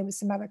independently with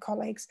some other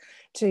colleagues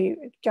to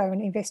go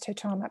and invest her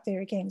time up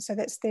there again. So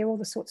they're all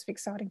the sorts of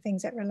exciting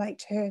things that relate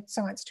to her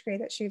science degree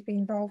that she's been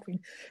involved in.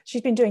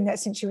 She's been doing that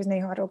since she was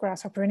knee-high to a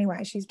grasshopper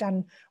anyway. She's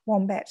done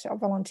Wombat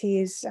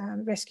volunteers,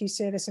 rescue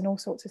service, and all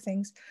sorts of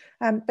things.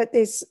 But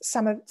there's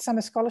summer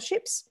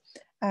scholarships,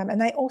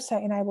 and they also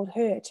enabled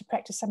her to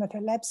practice some of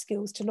her lab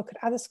skills to look at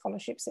other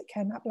scholarships that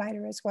came up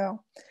later as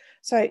well.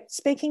 So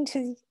speaking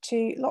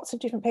to lots of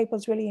different people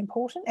is really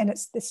important, and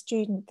it's the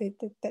student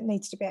that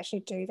needs to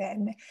actually do that.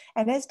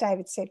 And as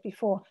David said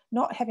before,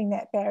 not having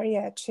that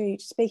barrier to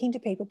speaking to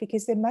people,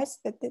 because they're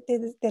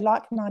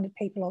like-minded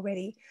people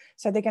already.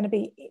 So there's going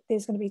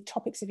to be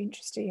topics of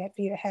interest for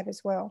you to have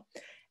as well.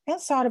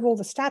 Outside of all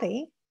the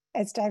study,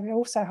 as David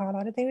also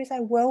highlighted, there is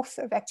a wealth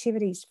of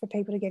activities for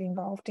people to get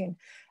involved in.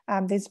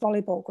 There's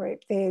volleyball group,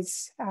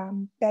 there's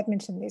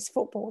badminton, there's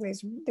football,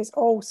 there's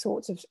all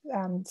sorts of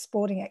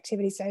sporting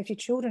activities. So if your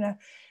children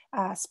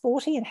are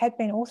sporty and have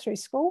been all through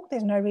school,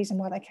 there's no reason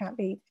why they can't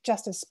be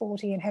just as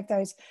sporty and have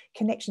those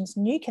connections,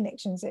 new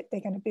connections that they're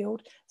going to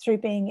build through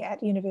being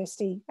at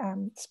university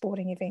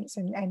sporting events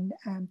and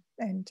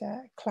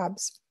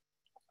clubs.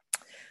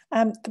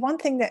 The one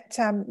thing that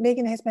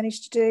Megan has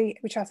managed to do,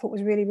 which I thought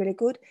was really, really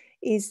good,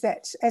 is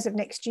that as of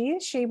next year,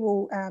 she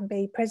will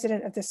be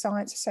president of the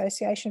Science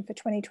Association for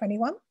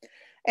 2021,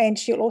 and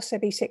she'll also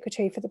be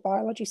secretary for the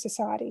Biology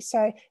Society.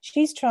 So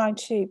she's trying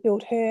to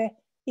build her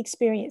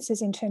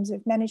experiences in terms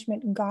of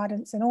management and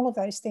guidance and all of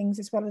those things,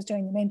 as well as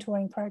doing the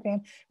mentoring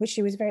program, which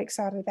she was very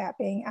excited about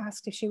being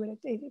asked if she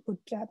would be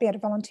able to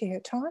volunteer her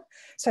time.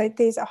 So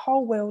there's a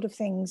whole world of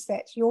things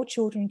that your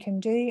children can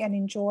do and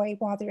enjoy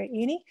while they're at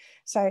uni.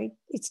 So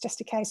it's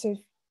just a case of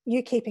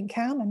you keeping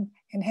calm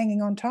and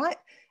hanging on tight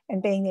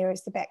and being there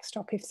as the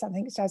backstop if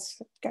something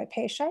does go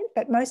pear-shaped.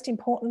 But most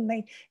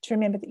importantly, to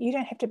remember that you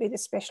don't have to be the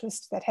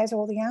specialist that has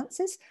all the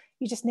answers.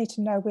 You just need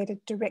to know where to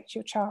direct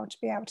your child to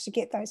be able to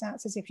get those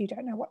answers if you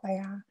don't know what they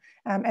are.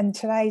 And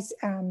today's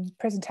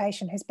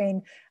presentation has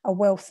been a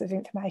wealth of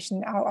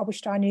information. I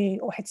wished I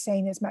knew or had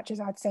seen as much as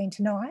I'd seen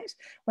tonight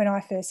when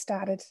I first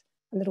started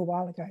a little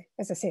while ago.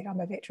 As I said, I'm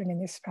a veteran in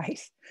this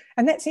space.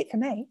 And that's it for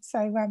me.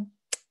 So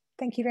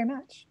thank you very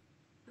much.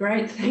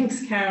 Great,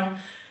 thanks, Carol.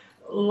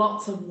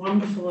 Lots of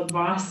wonderful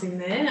advice in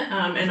there,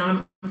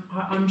 and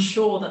I'm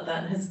sure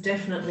that has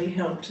definitely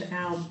helped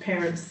our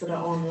parents that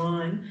are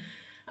online.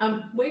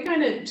 We're going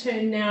to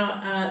turn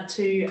now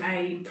to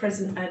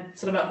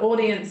the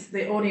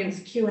audience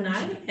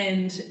Q&A,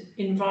 and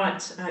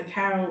invite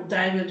Carol,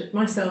 David,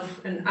 myself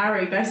and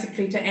Ari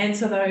basically to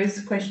answer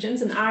those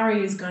questions, and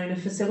Ari is going to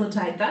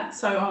facilitate that,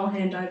 so I'll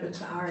hand over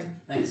to Ari.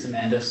 Thanks,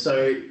 Amanda.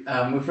 So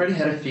we've already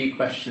had a few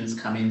questions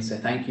come in, so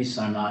thank you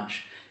so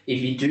much. If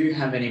you do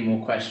have any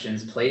more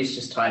questions, please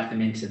just type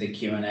them into the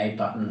Q&A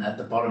button at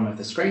the bottom of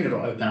the screen.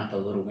 It'll open up a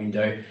little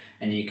window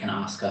and you can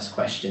ask us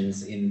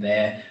questions in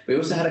there. We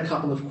also had a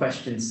couple of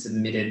questions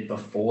submitted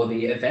before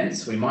the event,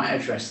 so we might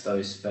address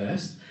those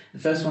first. The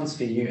first one's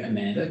for you,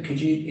 Amanda. Could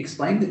you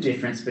explain the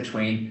difference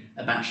between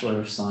a Bachelor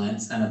of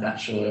Science and a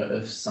Bachelor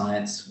of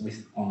Science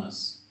with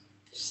Honours?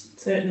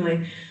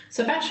 Certainly.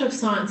 So Bachelor of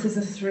Science is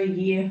a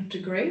 3-year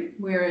degree,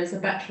 whereas a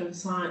Bachelor of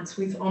Science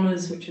with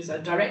Honours, which is a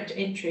direct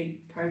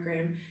entry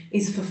program,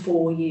 is for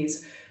 4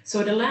 years.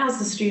 So it allows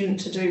the student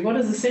to do what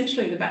is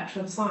essentially the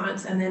Bachelor of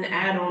Science and then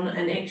add on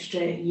an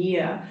extra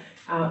year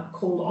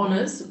called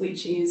Honours,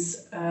 which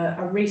is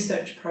a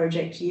research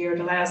project year.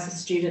 It allows the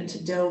student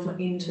to delve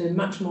into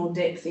much more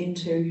depth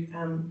into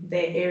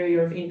their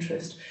area of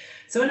interest.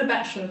 So in a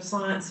Bachelor of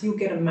Science, you'll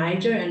get a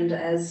major, and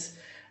as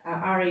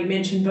Ari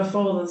mentioned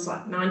before, there's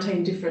like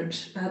 19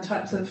 different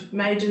types of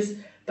majors.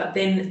 But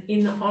then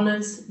in the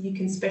honours, you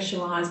can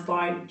specialise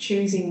by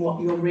choosing what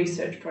your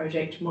research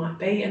project might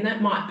be, and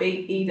that might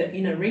be either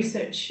in a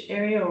research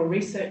area or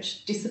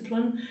research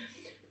discipline,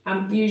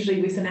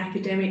 usually with an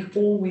academic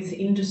or with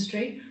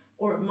industry,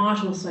 or it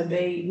might also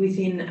be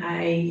within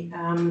a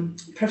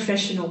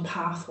professional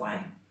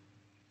pathway.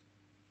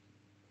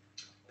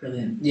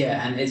 Brilliant.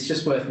 Yeah, and it's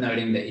just worth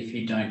noting that if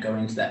you don't go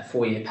into that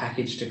 4-year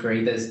package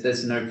degree,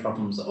 there's no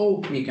problems at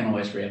all. You can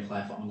always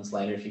reapply for honours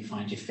later if you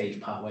find your feet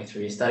partway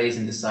through your studies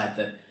and decide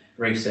that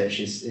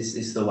research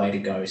is the way to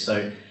go.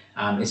 So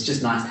it's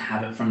just nice to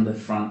have it from the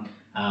front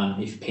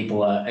if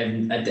people are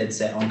dead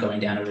set on going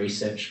down a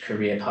research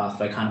career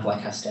pathway, kind of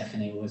like how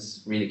Stephanie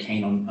was really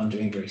keen on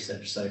doing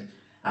research. So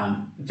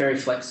very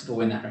flexible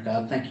in that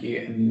regard. Thank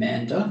you,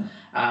 Amanda.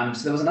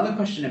 So there was another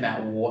question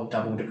about what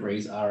double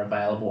degrees are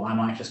available. I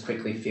might just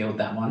quickly field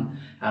that one.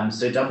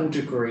 So double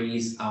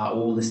degrees are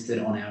all listed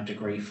on our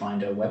Degree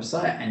Finder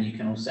website, and you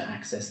can also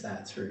access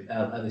that through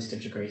a list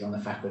of degrees on the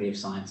Faculty of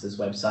Sciences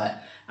website.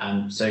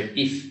 So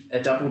if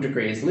a double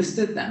degree is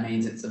listed, that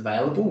means it's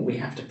available. We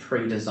have to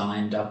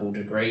pre-design double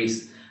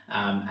degrees,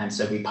 and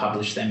so we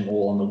publish them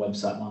all on the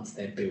website once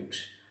they're built.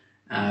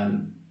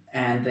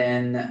 And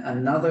then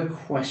another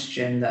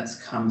question that's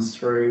come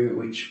through,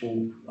 which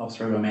I'll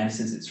throw to Amanda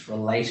since it's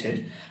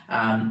related,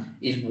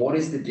 is what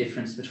is the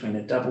difference between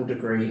a double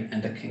degree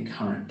and a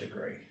concurrent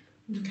degree?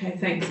 Okay,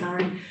 thanks,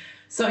 Ari.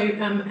 So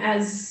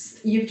as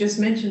you've just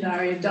mentioned,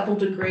 Ari, a double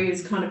degree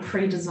is kind of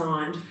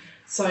pre-designed.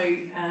 So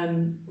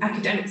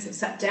academics have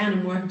sat down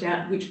and worked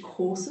out which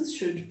courses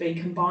should be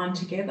combined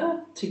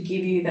together to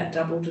give you that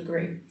double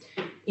degree.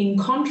 In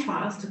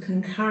contrast to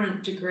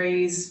concurrent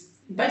degrees,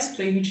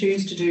 basically you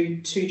choose to do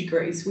 2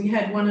 degrees. We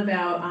had one of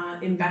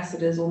our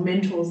ambassadors or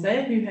mentors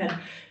there who had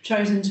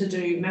chosen to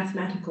do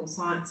mathematical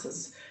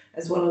sciences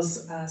as well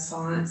as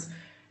science.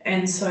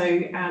 And so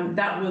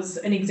that was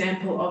an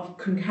example of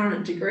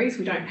concurrent degrees.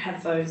 We don't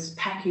have those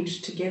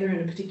packaged together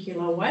in a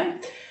particular way,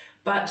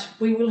 but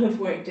we will have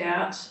worked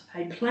out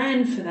a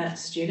plan for that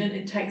student.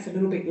 It takes a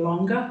little bit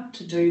longer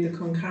to do the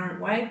concurrent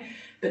way,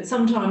 but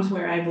sometimes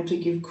we're able to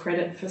give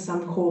credit for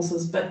some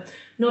courses, but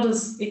not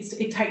as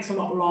it takes a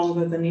lot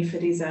longer than if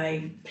it is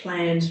a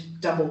planned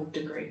double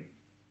degree.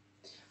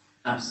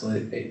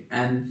 Absolutely.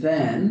 And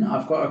then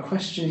I've got a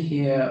question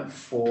here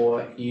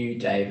for you,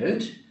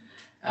 David.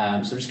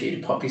 So just get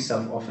you to pop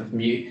yourself off of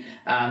mute.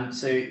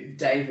 So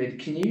David,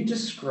 can you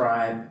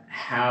describe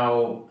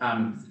how,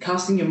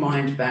 casting your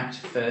mind back to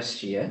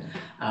first year,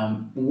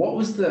 what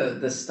was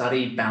the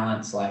study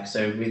balance like?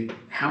 So with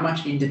how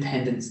much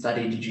independent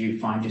study did you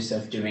find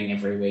yourself doing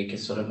every week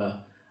as sort of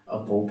a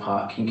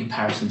ballpark in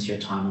comparison to your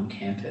time on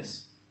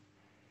campus?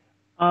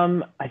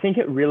 I think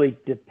it really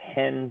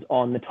depends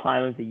on the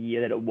time of the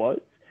year that it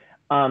was.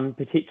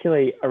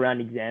 Particularly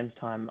around exams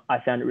time, I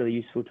found it really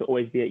useful to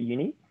always be at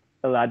uni.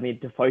 Allowed me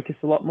to focus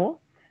a lot more,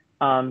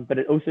 but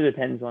it also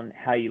depends on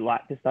how you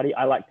like to study.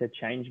 I like to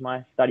change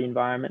my study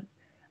environment.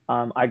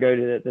 I go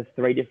to the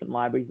 3 different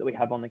libraries that we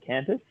have on the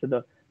campus.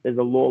 So there's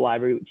a law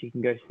library, which you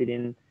can go sit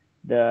in,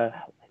 the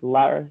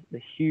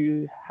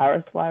Hugh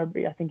Harris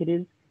Library, I think it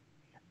is.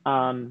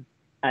 And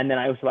then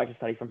I also like to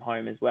study from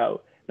home as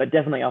well. But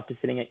definitely after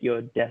sitting at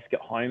your desk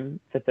at home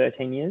for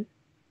 13 years,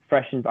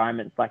 fresh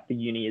environments like the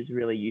uni is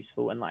really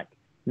useful and like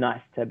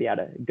nice to be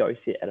able to go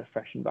sit at a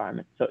fresh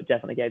environment. So it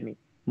definitely gave me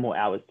more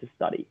hours to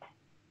study.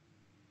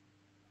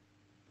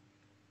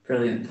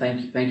 Brilliant.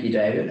 Thank you,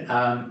 David.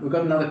 We've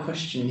got another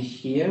question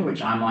here,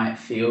 which I might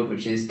field,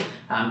 which is,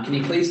 can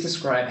you please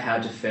describe how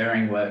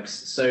deferring works?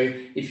 So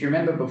if you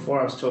remember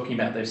before, I was talking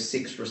about those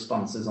 6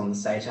 responses on the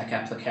SATAC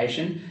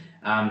application.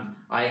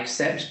 I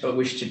accept but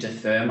wish to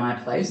defer my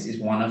place is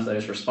one of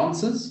those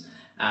responses.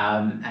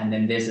 And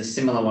then there's a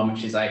similar one,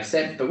 which is I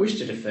accept but wish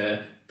to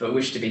defer but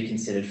wish to be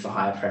considered for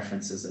higher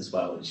preferences as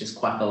well, which is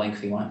quite a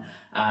lengthy one.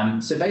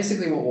 So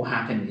basically what will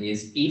happen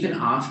is even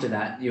after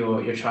that,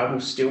 your child will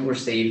still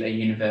receive a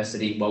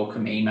university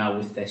welcome email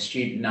with their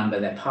student number,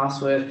 their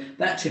password.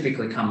 That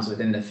typically comes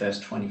within the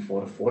first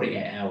 24 to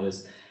 48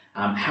 hours.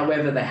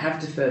 However, they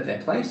have deferred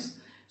their place.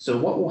 So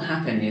what will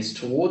happen is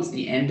towards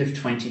the end of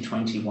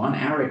 2021,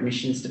 our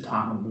admissions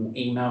department will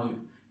email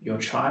your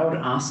child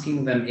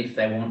asking them if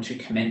they want to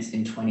commence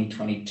in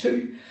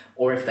 2022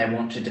 or if they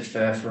want to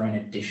defer for an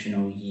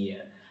additional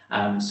year.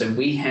 So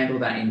we handle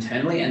that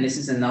internally, and this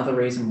is another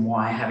reason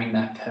why having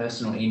that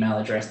personal email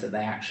address that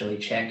they actually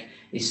check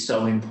is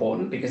so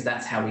important, because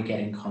that's how we get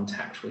in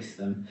contact with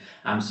them.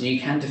 So you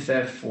can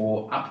defer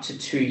for up to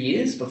 2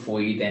 years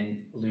before you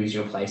then lose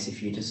your place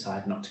if you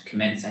decide not to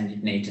commence and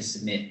you'd need to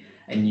submit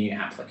a new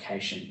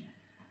application.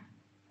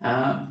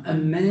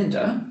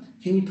 Amanda,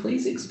 can you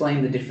please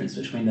explain the difference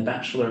between the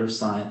Bachelor of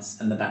Science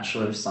and the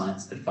Bachelor of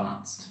Science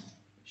Advanced?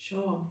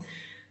 Sure.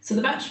 So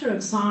the Bachelor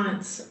of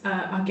Science,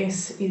 I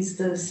guess, is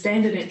the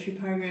standard entry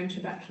program to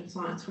Bachelor of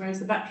Science, whereas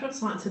the Bachelor of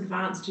Science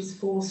Advanced is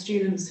for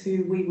students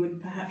who we would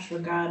perhaps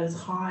regard as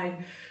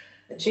high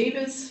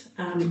achievers.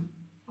 I'm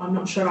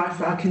not sure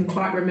if I can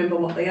quite remember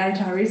what the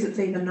ATAR is. It's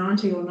either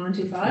 90 or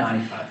 95.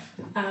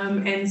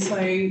 95. And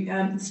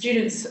so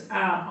students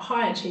are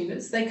high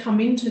achievers. They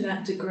come into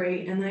that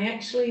degree and they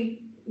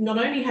actually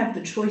not only have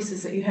the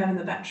choices that you have in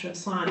the Bachelor of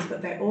Science,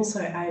 but they're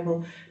also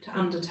able to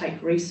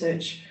undertake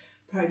research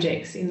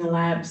projects in the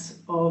labs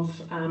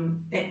of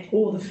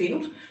or the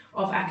field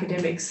of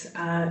academics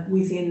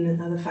within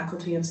the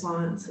Faculty of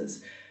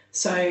Sciences.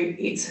 So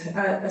it's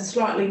a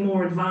slightly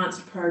more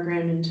advanced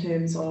program in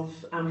terms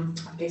of,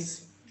 I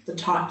guess, the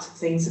types of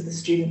things that the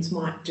students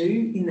might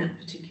do in that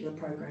particular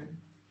program.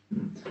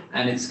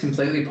 And it's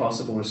completely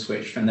possible to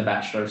switch from the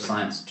Bachelor of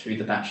Science to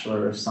the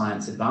Bachelor of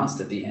Science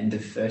Advanced at the end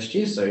of first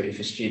year. So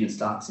if a student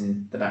starts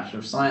in the Bachelor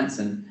of Science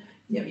and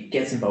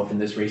gets involved in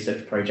those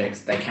research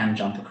projects, they can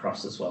jump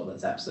across as well.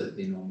 That's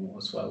absolutely normal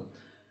as well.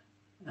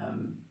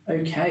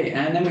 Okay,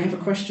 and then we have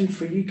a question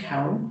for you,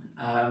 Carol.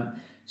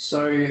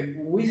 So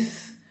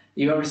with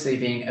you obviously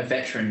being a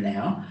veteran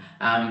now,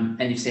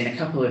 and you've seen a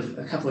couple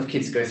of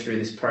kids go through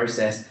this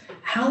process,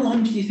 how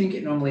long do you think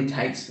it normally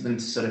takes for them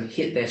to sort of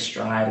hit their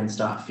stride and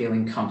start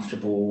feeling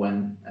comfortable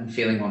and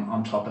feeling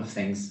on top of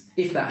things,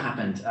 if that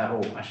happened at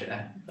all, I should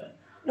add? But.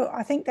 Look,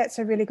 I think that's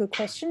a really good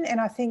question,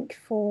 and I think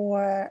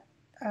for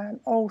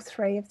all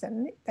three of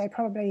them, they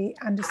probably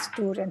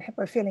understood and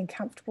were feeling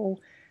comfortable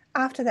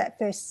after that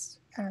first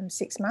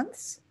 6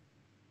 months.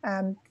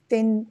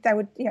 Then they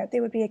would,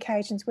 there would be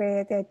occasions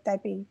where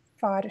they'd be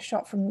fired a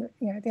shot from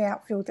the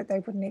outfield that they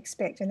wouldn't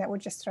expect, and that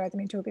would just throw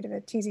them into a bit of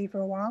a tizzy for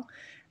a while.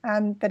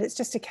 But it's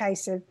just a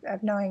case of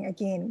knowing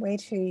again where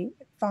to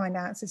find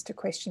answers to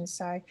questions.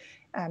 So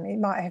it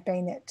might have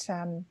been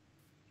that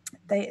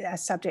a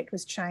subject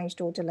was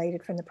changed or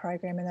deleted from the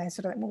program, and they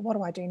sort of like, well, what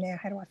do I do now?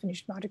 How do I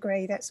finish my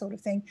degree? That sort of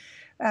thing.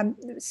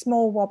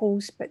 Small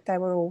wobbles, but they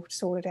were all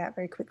sorted out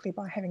very quickly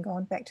by having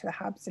gone back to the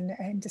hubs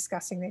and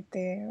discussing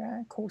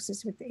their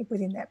courses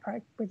within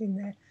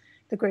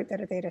the group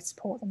that are there to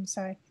support them.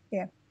 So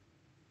yeah,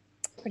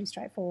 pretty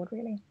straightforward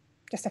really.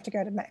 Just have to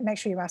go to make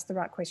sure you ask the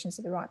right questions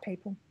to the right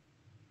people.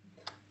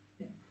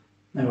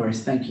 No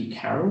worries, thank you,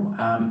 Carol.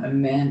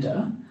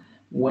 Amanda,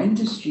 when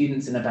do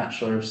students in a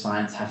Bachelor of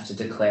Science have to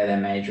declare their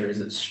major? Is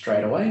it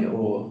straight away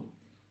or?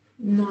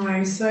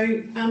 No, so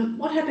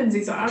what happens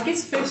is, I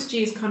guess first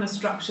year is kind of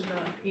structured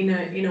in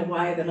a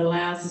way that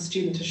allows the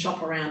student to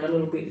shop around a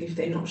little bit if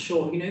they're not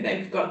sure.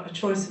 They've got a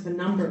choice of a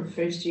number of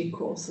first year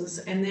courses,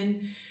 and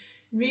then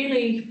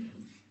really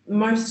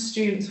most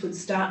students would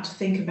start to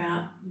think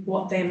about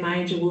what their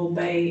major will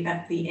be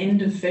at the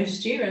end of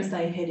first year as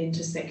they head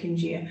into second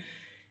year.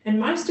 And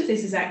most of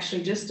this is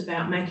actually just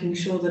about making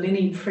sure that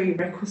any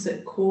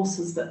prerequisite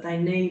courses that they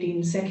need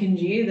in second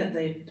year, that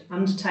they're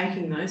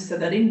undertaking those, so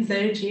that in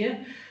third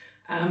year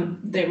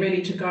they're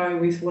ready to go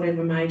with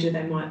whatever major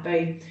they might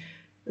be.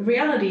 The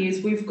reality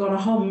is we've got a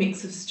whole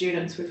mix of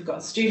students. We've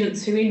got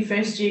students who in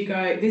first year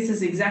go, this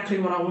is exactly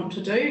what I want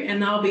to do,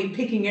 and they'll be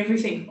picking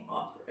everything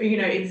up,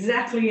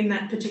 exactly in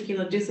that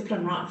particular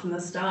discipline right from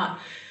the start,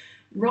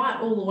 right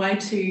all the way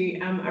to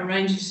a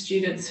range of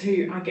students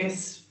who I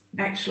guess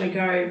actually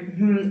go,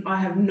 I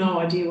have no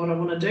idea what I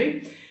want to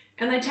do.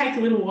 And they take a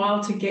little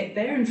while to get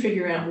there and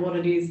figure out what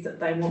it is that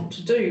they want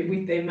to do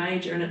with their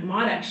major. And it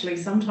might actually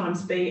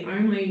sometimes be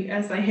only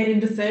as they head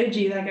into third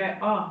year, they go,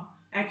 oh,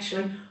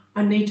 actually,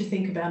 I need to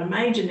think about a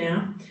major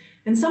now.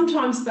 And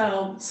sometimes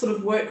they'll sort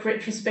of work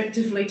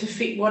retrospectively to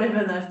fit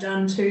whatever they've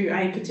done to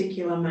a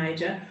particular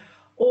major,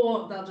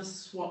 or they'll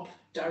just swap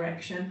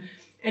direction.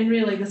 And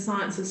really the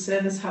Sciences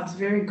Service Hub's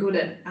very good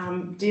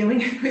at dealing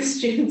with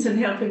students and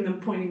helping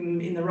them, pointing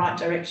them in the right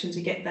direction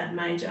to get that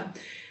major.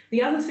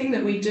 The other thing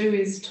that we do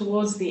is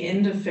towards the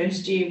end of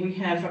first year, we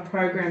have a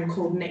program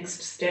called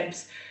Next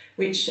Steps,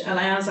 which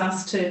allows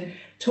us to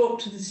talk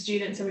to the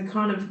students, and we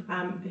kind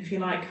of, if you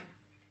like,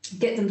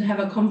 get them to have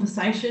a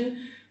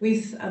conversation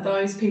with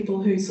those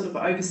people who sort of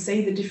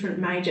oversee the different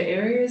major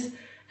areas,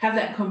 have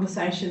that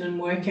conversation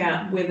and work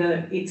out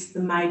whether it's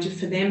the major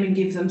for them and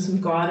give them some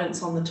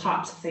guidance on the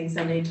types of things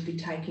they need to be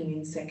taking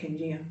in second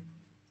year.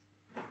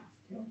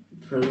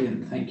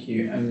 Brilliant, thank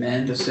you,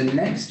 Amanda. So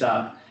next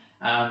up,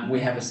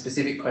 we have a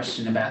specific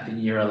question about the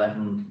Year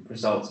 11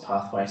 results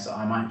pathway, so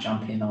I might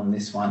jump in on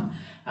this one.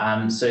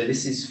 So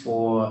this is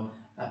for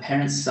a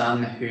parent's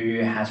son who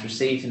has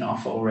received an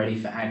offer already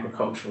for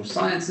agricultural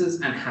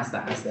sciences and has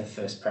that as their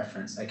first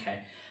preference.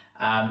 Okay.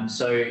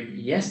 So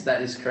yes,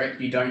 that is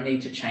correct. You don't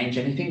need to change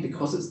anything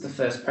because it's the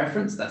first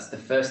preference. That's the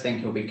first thing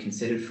he'll be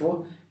considered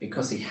for,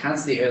 because he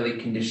has the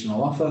early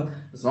conditional offer.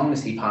 As long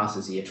as he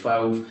passes year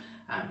 12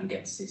 and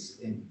gets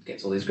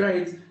all his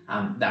grades,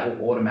 that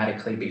will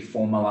automatically be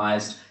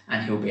formalised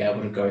and he'll be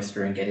able to go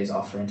through and get his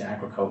offer into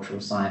agricultural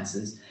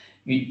sciences.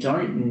 You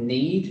don't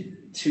need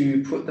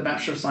to put the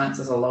Bachelor of Science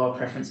as a lower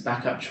preference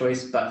backup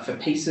choice, but for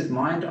peace of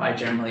mind, I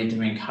generally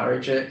do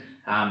encourage it.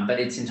 But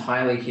it's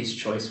entirely his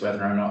choice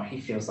whether or not he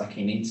feels like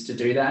he needs to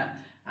do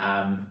that.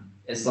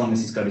 as long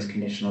as he's got his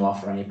conditional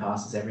offer and he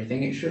passes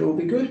everything, it should all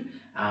be good.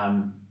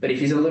 But if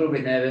he's a little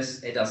bit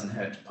nervous, it doesn't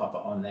hurt to pop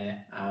it on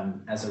there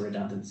as a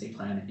redundancy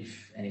plan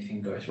if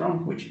anything goes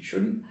wrong, which it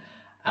shouldn't.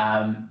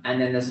 And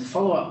then there's a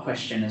follow-up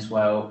question as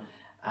well.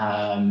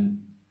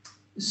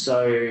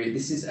 So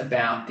this is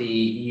about the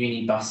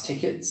uni bus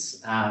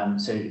tickets,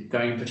 so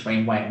going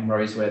between Waite and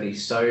Roseworthy.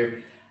 So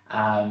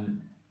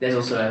there's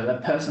also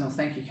a personal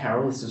thank you,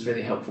 Carol. This was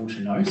really helpful to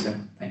know, so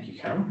thank you,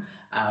 Carol.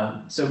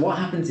 So what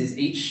happens is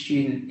each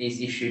student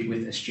is issued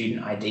with a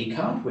student ID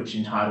card, which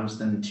entitles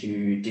them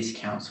to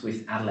discounts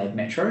with Adelaide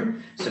Metro.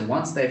 So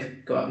once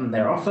they've gotten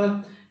their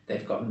offer,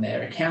 they've gotten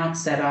their account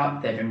set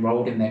up, they've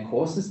enrolled in their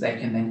courses, they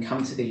can then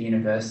come to the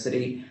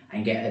university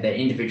and get their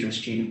individual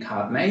student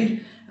card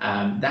made.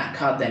 That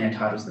card then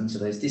entitles them to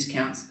those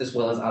discounts as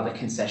well as other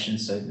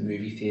concessions, so the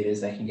movie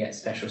theatres, they can get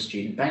special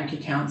student bank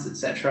accounts,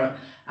 etc.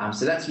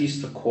 So that's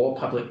used for core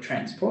public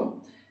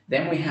transport.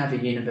 Then we have a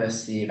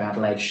University of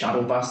Adelaide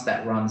shuttle bus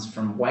that runs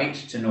from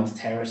Waite to North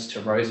Terrace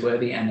to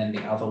Roseworthy and then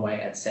the other way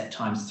at set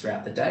times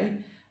throughout the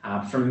day.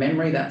 From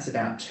memory, that's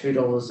about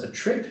 $2 a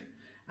trip.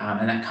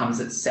 And that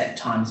comes at set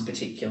times,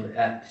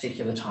 at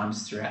particular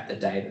times throughout the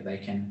day that they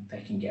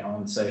can get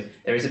on. So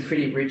there is a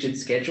pretty rigid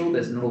schedule.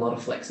 There's not a lot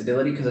of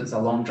flexibility because it's a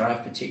long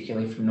drive,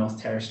 particularly from North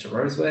Terrace to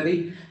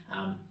Roseworthy.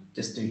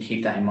 Just do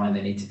keep that in mind.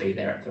 They need to be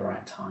there at the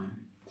right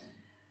time.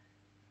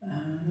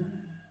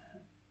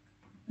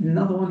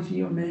 Another one for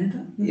you,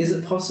 Amanda. Is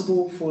it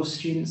possible for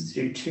students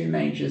to do 2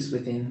 majors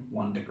within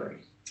 1 degree?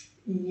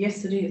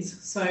 Yes, it is.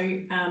 So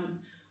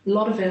a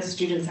lot of our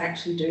students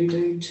actually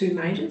do 2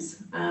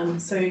 majors.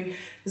 So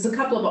there's a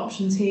couple of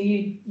options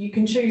here. You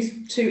can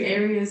choose 2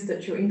 areas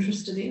that you're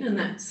interested in, and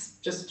that's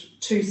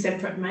just 2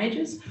 separate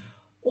majors.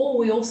 Or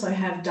we also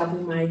have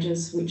double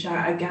majors, which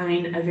are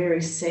again a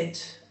very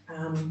set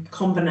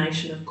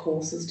combination of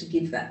courses to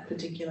give that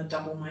particular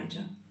double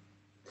major.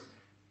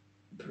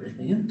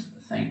 Brilliant,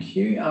 thank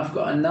you. I've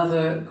got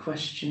another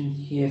question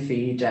here for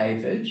you,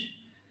 David.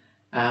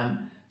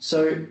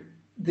 So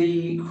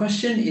the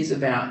question is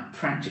about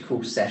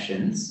practical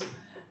sessions.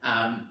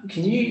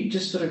 Can you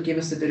just sort of give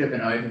us a bit of an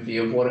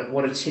overview of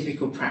what a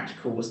typical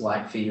practical was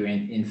like for you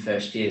in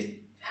first year,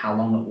 how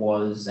long it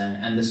was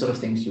and the sort of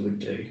things you would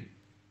do?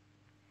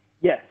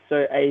 Yeah,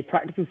 so a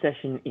practical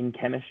session in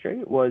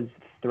chemistry was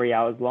 3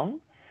 hours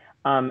long.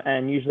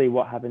 And usually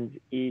what happens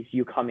is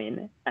you come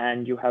in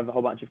and you have a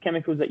whole bunch of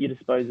chemicals at your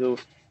disposal,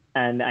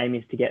 and the aim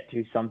is to get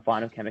to some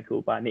final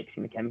chemical by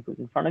mixing the chemicals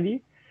in front of you.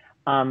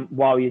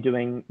 While you're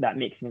doing that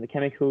mixing of the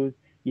chemicals,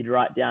 you'd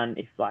write down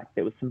if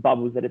there was some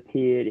bubbles that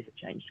appeared, if it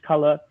changed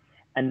color.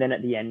 And then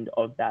at the end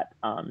of that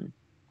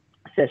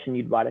session,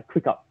 you'd write a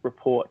quick up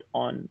report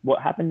on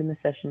what happened in the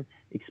session,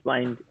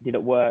 explained, did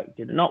it work,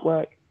 did it not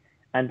work?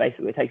 And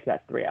basically it takes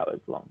about 3 hours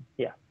long,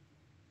 yeah.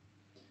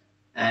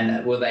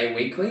 And were they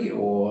weekly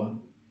or?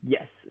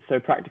 Yes, so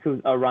practicals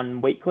are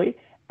run weekly,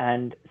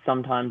 and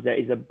sometimes there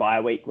is a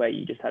bi-week where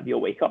you just have your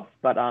week off,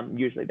 but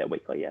usually they're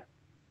weekly, yeah.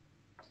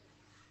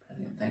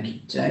 Brilliant. Thank you,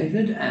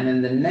 David. And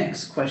then the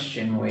next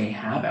question we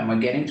have, and we're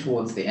getting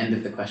towards the end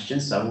of the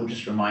questions, so we'll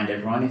just remind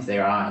everyone if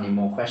there are any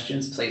more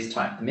questions, please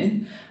type them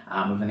in.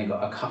 We've only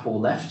got a couple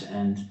left,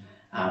 and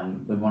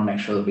we want to make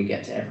sure that we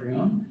get to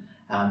everyone.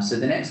 So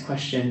the next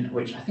question,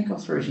 which I think I'll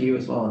throw to you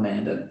as well,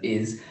 Amanda,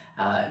 is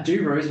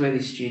do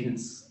Roseworthy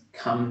students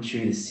come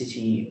to the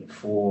city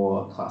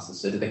for classes?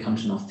 So do they come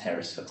to North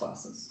Terrace for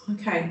classes?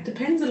 Okay,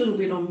 depends a little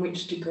bit on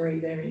which degree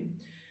they're in.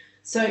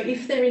 So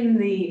if they're in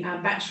the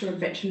Bachelor of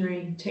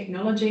Veterinary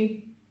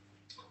Technology,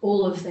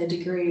 all of their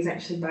degree is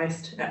actually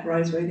based at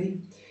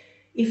Roseworthy.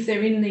 If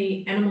they're in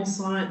the animal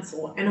science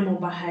or animal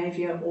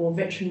behaviour or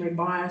veterinary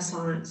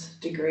bioscience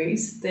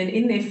degrees, then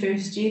in their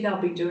first year they'll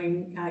be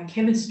doing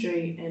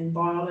chemistry and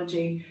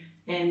biology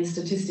and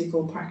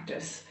statistical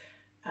practice,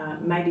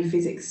 maybe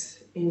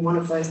physics in one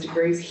of those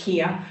degrees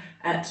here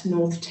at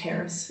North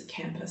Terrace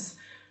campus.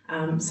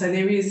 So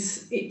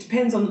it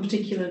depends on the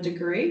particular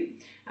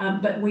degree,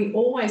 but we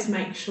always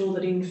make sure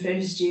that in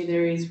first year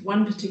there is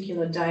one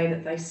particular day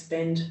that they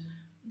spend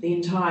the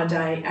entire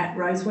day at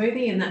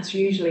Roseworthy, and that's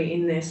usually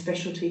in their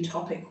specialty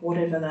topic,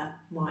 whatever that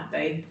might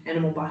be,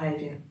 animal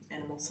behaviour,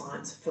 animal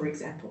science, for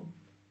example.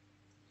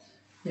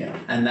 Yeah,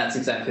 and that's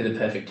exactly the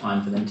perfect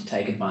time for them to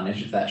take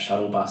advantage of that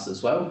shuttle bus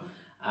as well.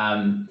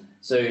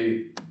 So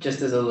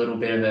just as a little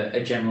bit of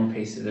a general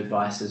piece of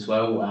advice as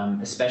well,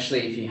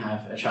 especially if you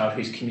have a child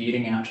who's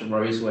commuting out to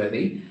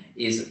Roseworthy,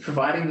 is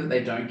providing that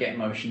they don't get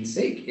motion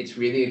sick, it's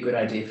really a good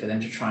idea for them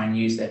to try and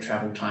use their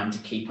travel time to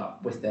keep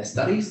up with their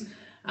studies.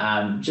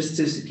 Just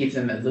to give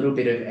them a little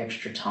bit of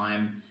extra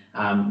time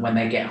when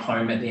they get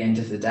home at the end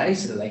of the day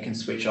so that they can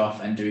switch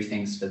off and do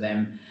things for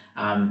them.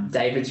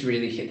 David's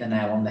really hit the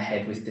nail on the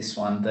head with this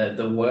one.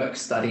 The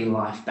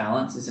work-study-life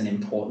balance is an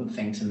important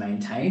thing to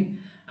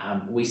maintain.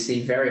 We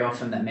see very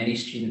often that many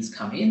students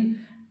come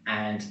in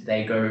and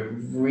they go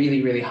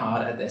really, really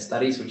hard at their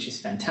studies, which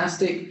is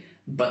fantastic,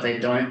 but they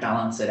don't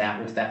balance it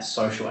out with that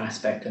social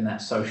aspect and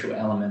that social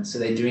element. So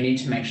they do need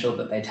to make sure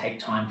that they take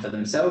time for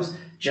themselves,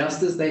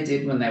 just as they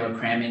did when they were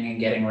cramming and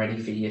getting ready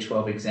for Year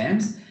 12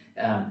 exams.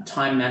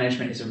 time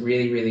management is a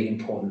really, really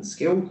important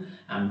skill.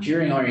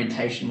 During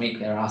orientation week,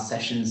 there are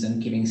sessions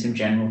and giving some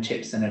general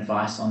tips and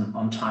advice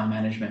on time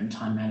management and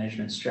time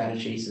management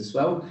strategies as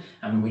well.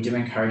 We do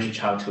encourage a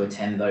child to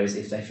attend those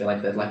if they feel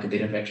like they'd like a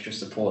bit of extra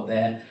support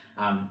there.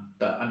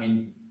 But I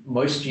mean,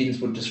 most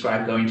students would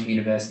describe going to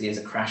university as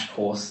a crash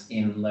course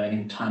in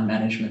learning time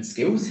management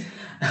skills.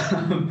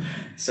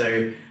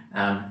 So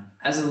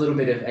as a little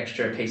bit of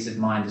extra peace of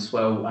mind as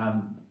well,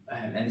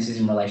 and this is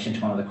in relation to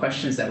one of the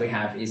questions that we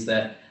have, is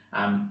that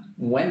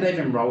when they've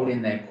enrolled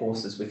in their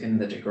courses within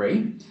the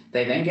degree,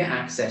 they then get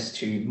access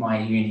to My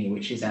Uni,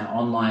 which is our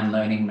online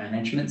learning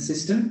management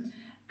system.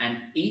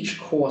 And each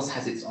course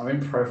has its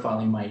own profile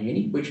in My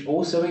Uni, which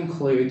also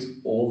includes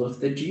all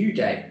of the due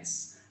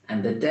dates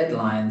and the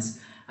deadlines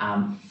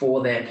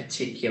for their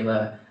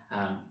particular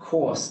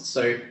course.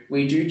 So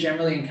we do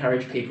generally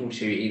encourage people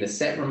to either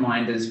set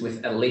reminders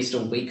with at least a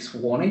week's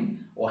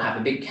warning or have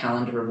a big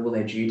calendar of all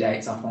their due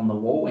dates up on the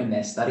wall in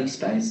their study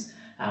space,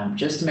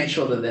 just to make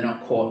sure that they're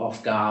not caught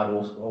off guard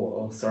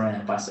or thrown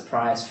out by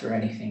surprise for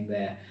anything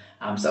there.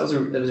 So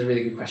that was a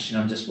really good question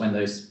on just when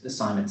those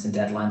assignments and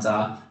deadlines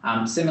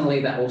are.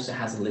 Similarly, that also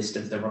has a list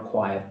of the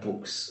required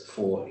books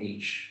for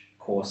each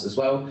course as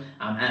well.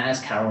 And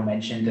as Carol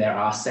mentioned, there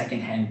are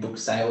secondhand book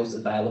sales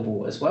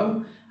available as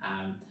well.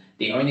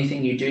 The only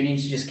thing you do need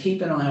to just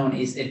keep an eye on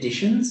is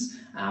editions.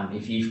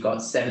 If you've got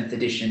 7th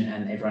edition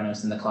and everyone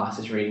else in the class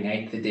is reading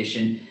 8th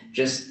edition,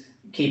 just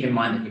keep in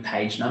mind that your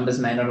page numbers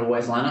may not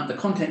always line up. The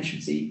content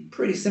should be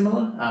pretty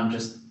similar.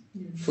 Just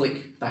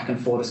flick back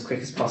and forth as quick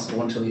as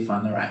possible until you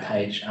find the right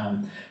page.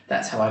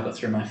 That's how I got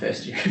through my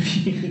first year of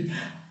uni.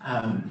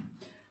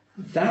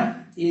 That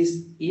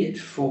is it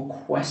for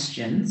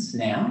questions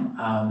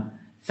now.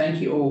 Thank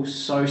you all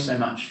so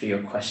much for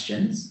your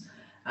questions.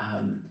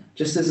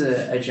 Just as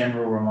a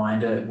general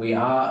reminder, we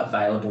are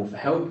available for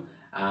help.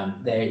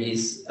 There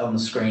is on the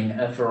screen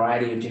a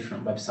variety of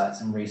different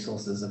websites and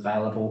resources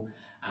available.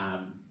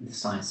 The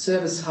Science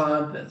Service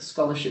Hub, the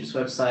Scholarships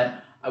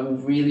website. I will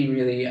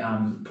really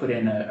put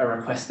in a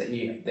request that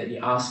you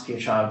ask your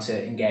child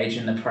to engage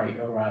in the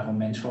pre-arrival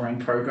mentoring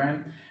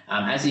program.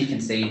 As you can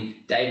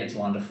see, David's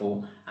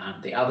wonderful.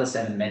 The other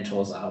 7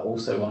 mentors are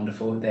also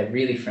wonderful. They're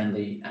really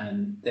friendly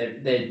and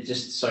they're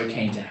just so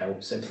keen to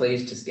help. So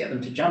please just get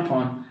them to jump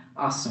on,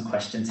 ask some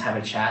questions, have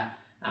a chat.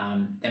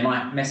 They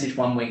might message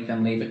 1 week,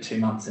 then leave it 2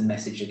 months and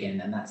message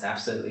again, and that's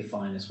absolutely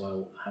fine as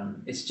well.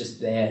 It's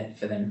just there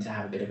for them to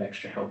have a bit of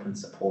extra help and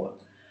support.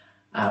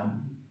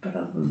 But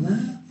other than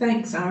that,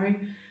 thanks,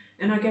 Ari.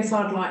 And I guess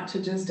I'd like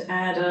to just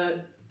add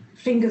a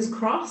fingers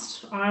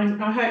crossed. I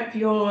hope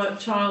your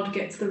child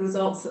gets the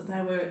results that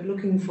they were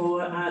looking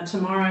for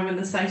tomorrow when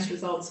the SACE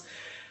results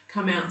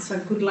come out. So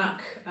good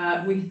luck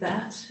with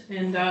that,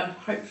 and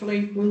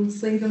hopefully we'll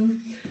see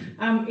them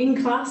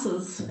in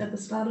classes at the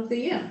start of the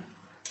year.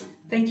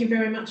 Thank you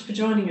very much for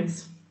joining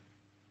us.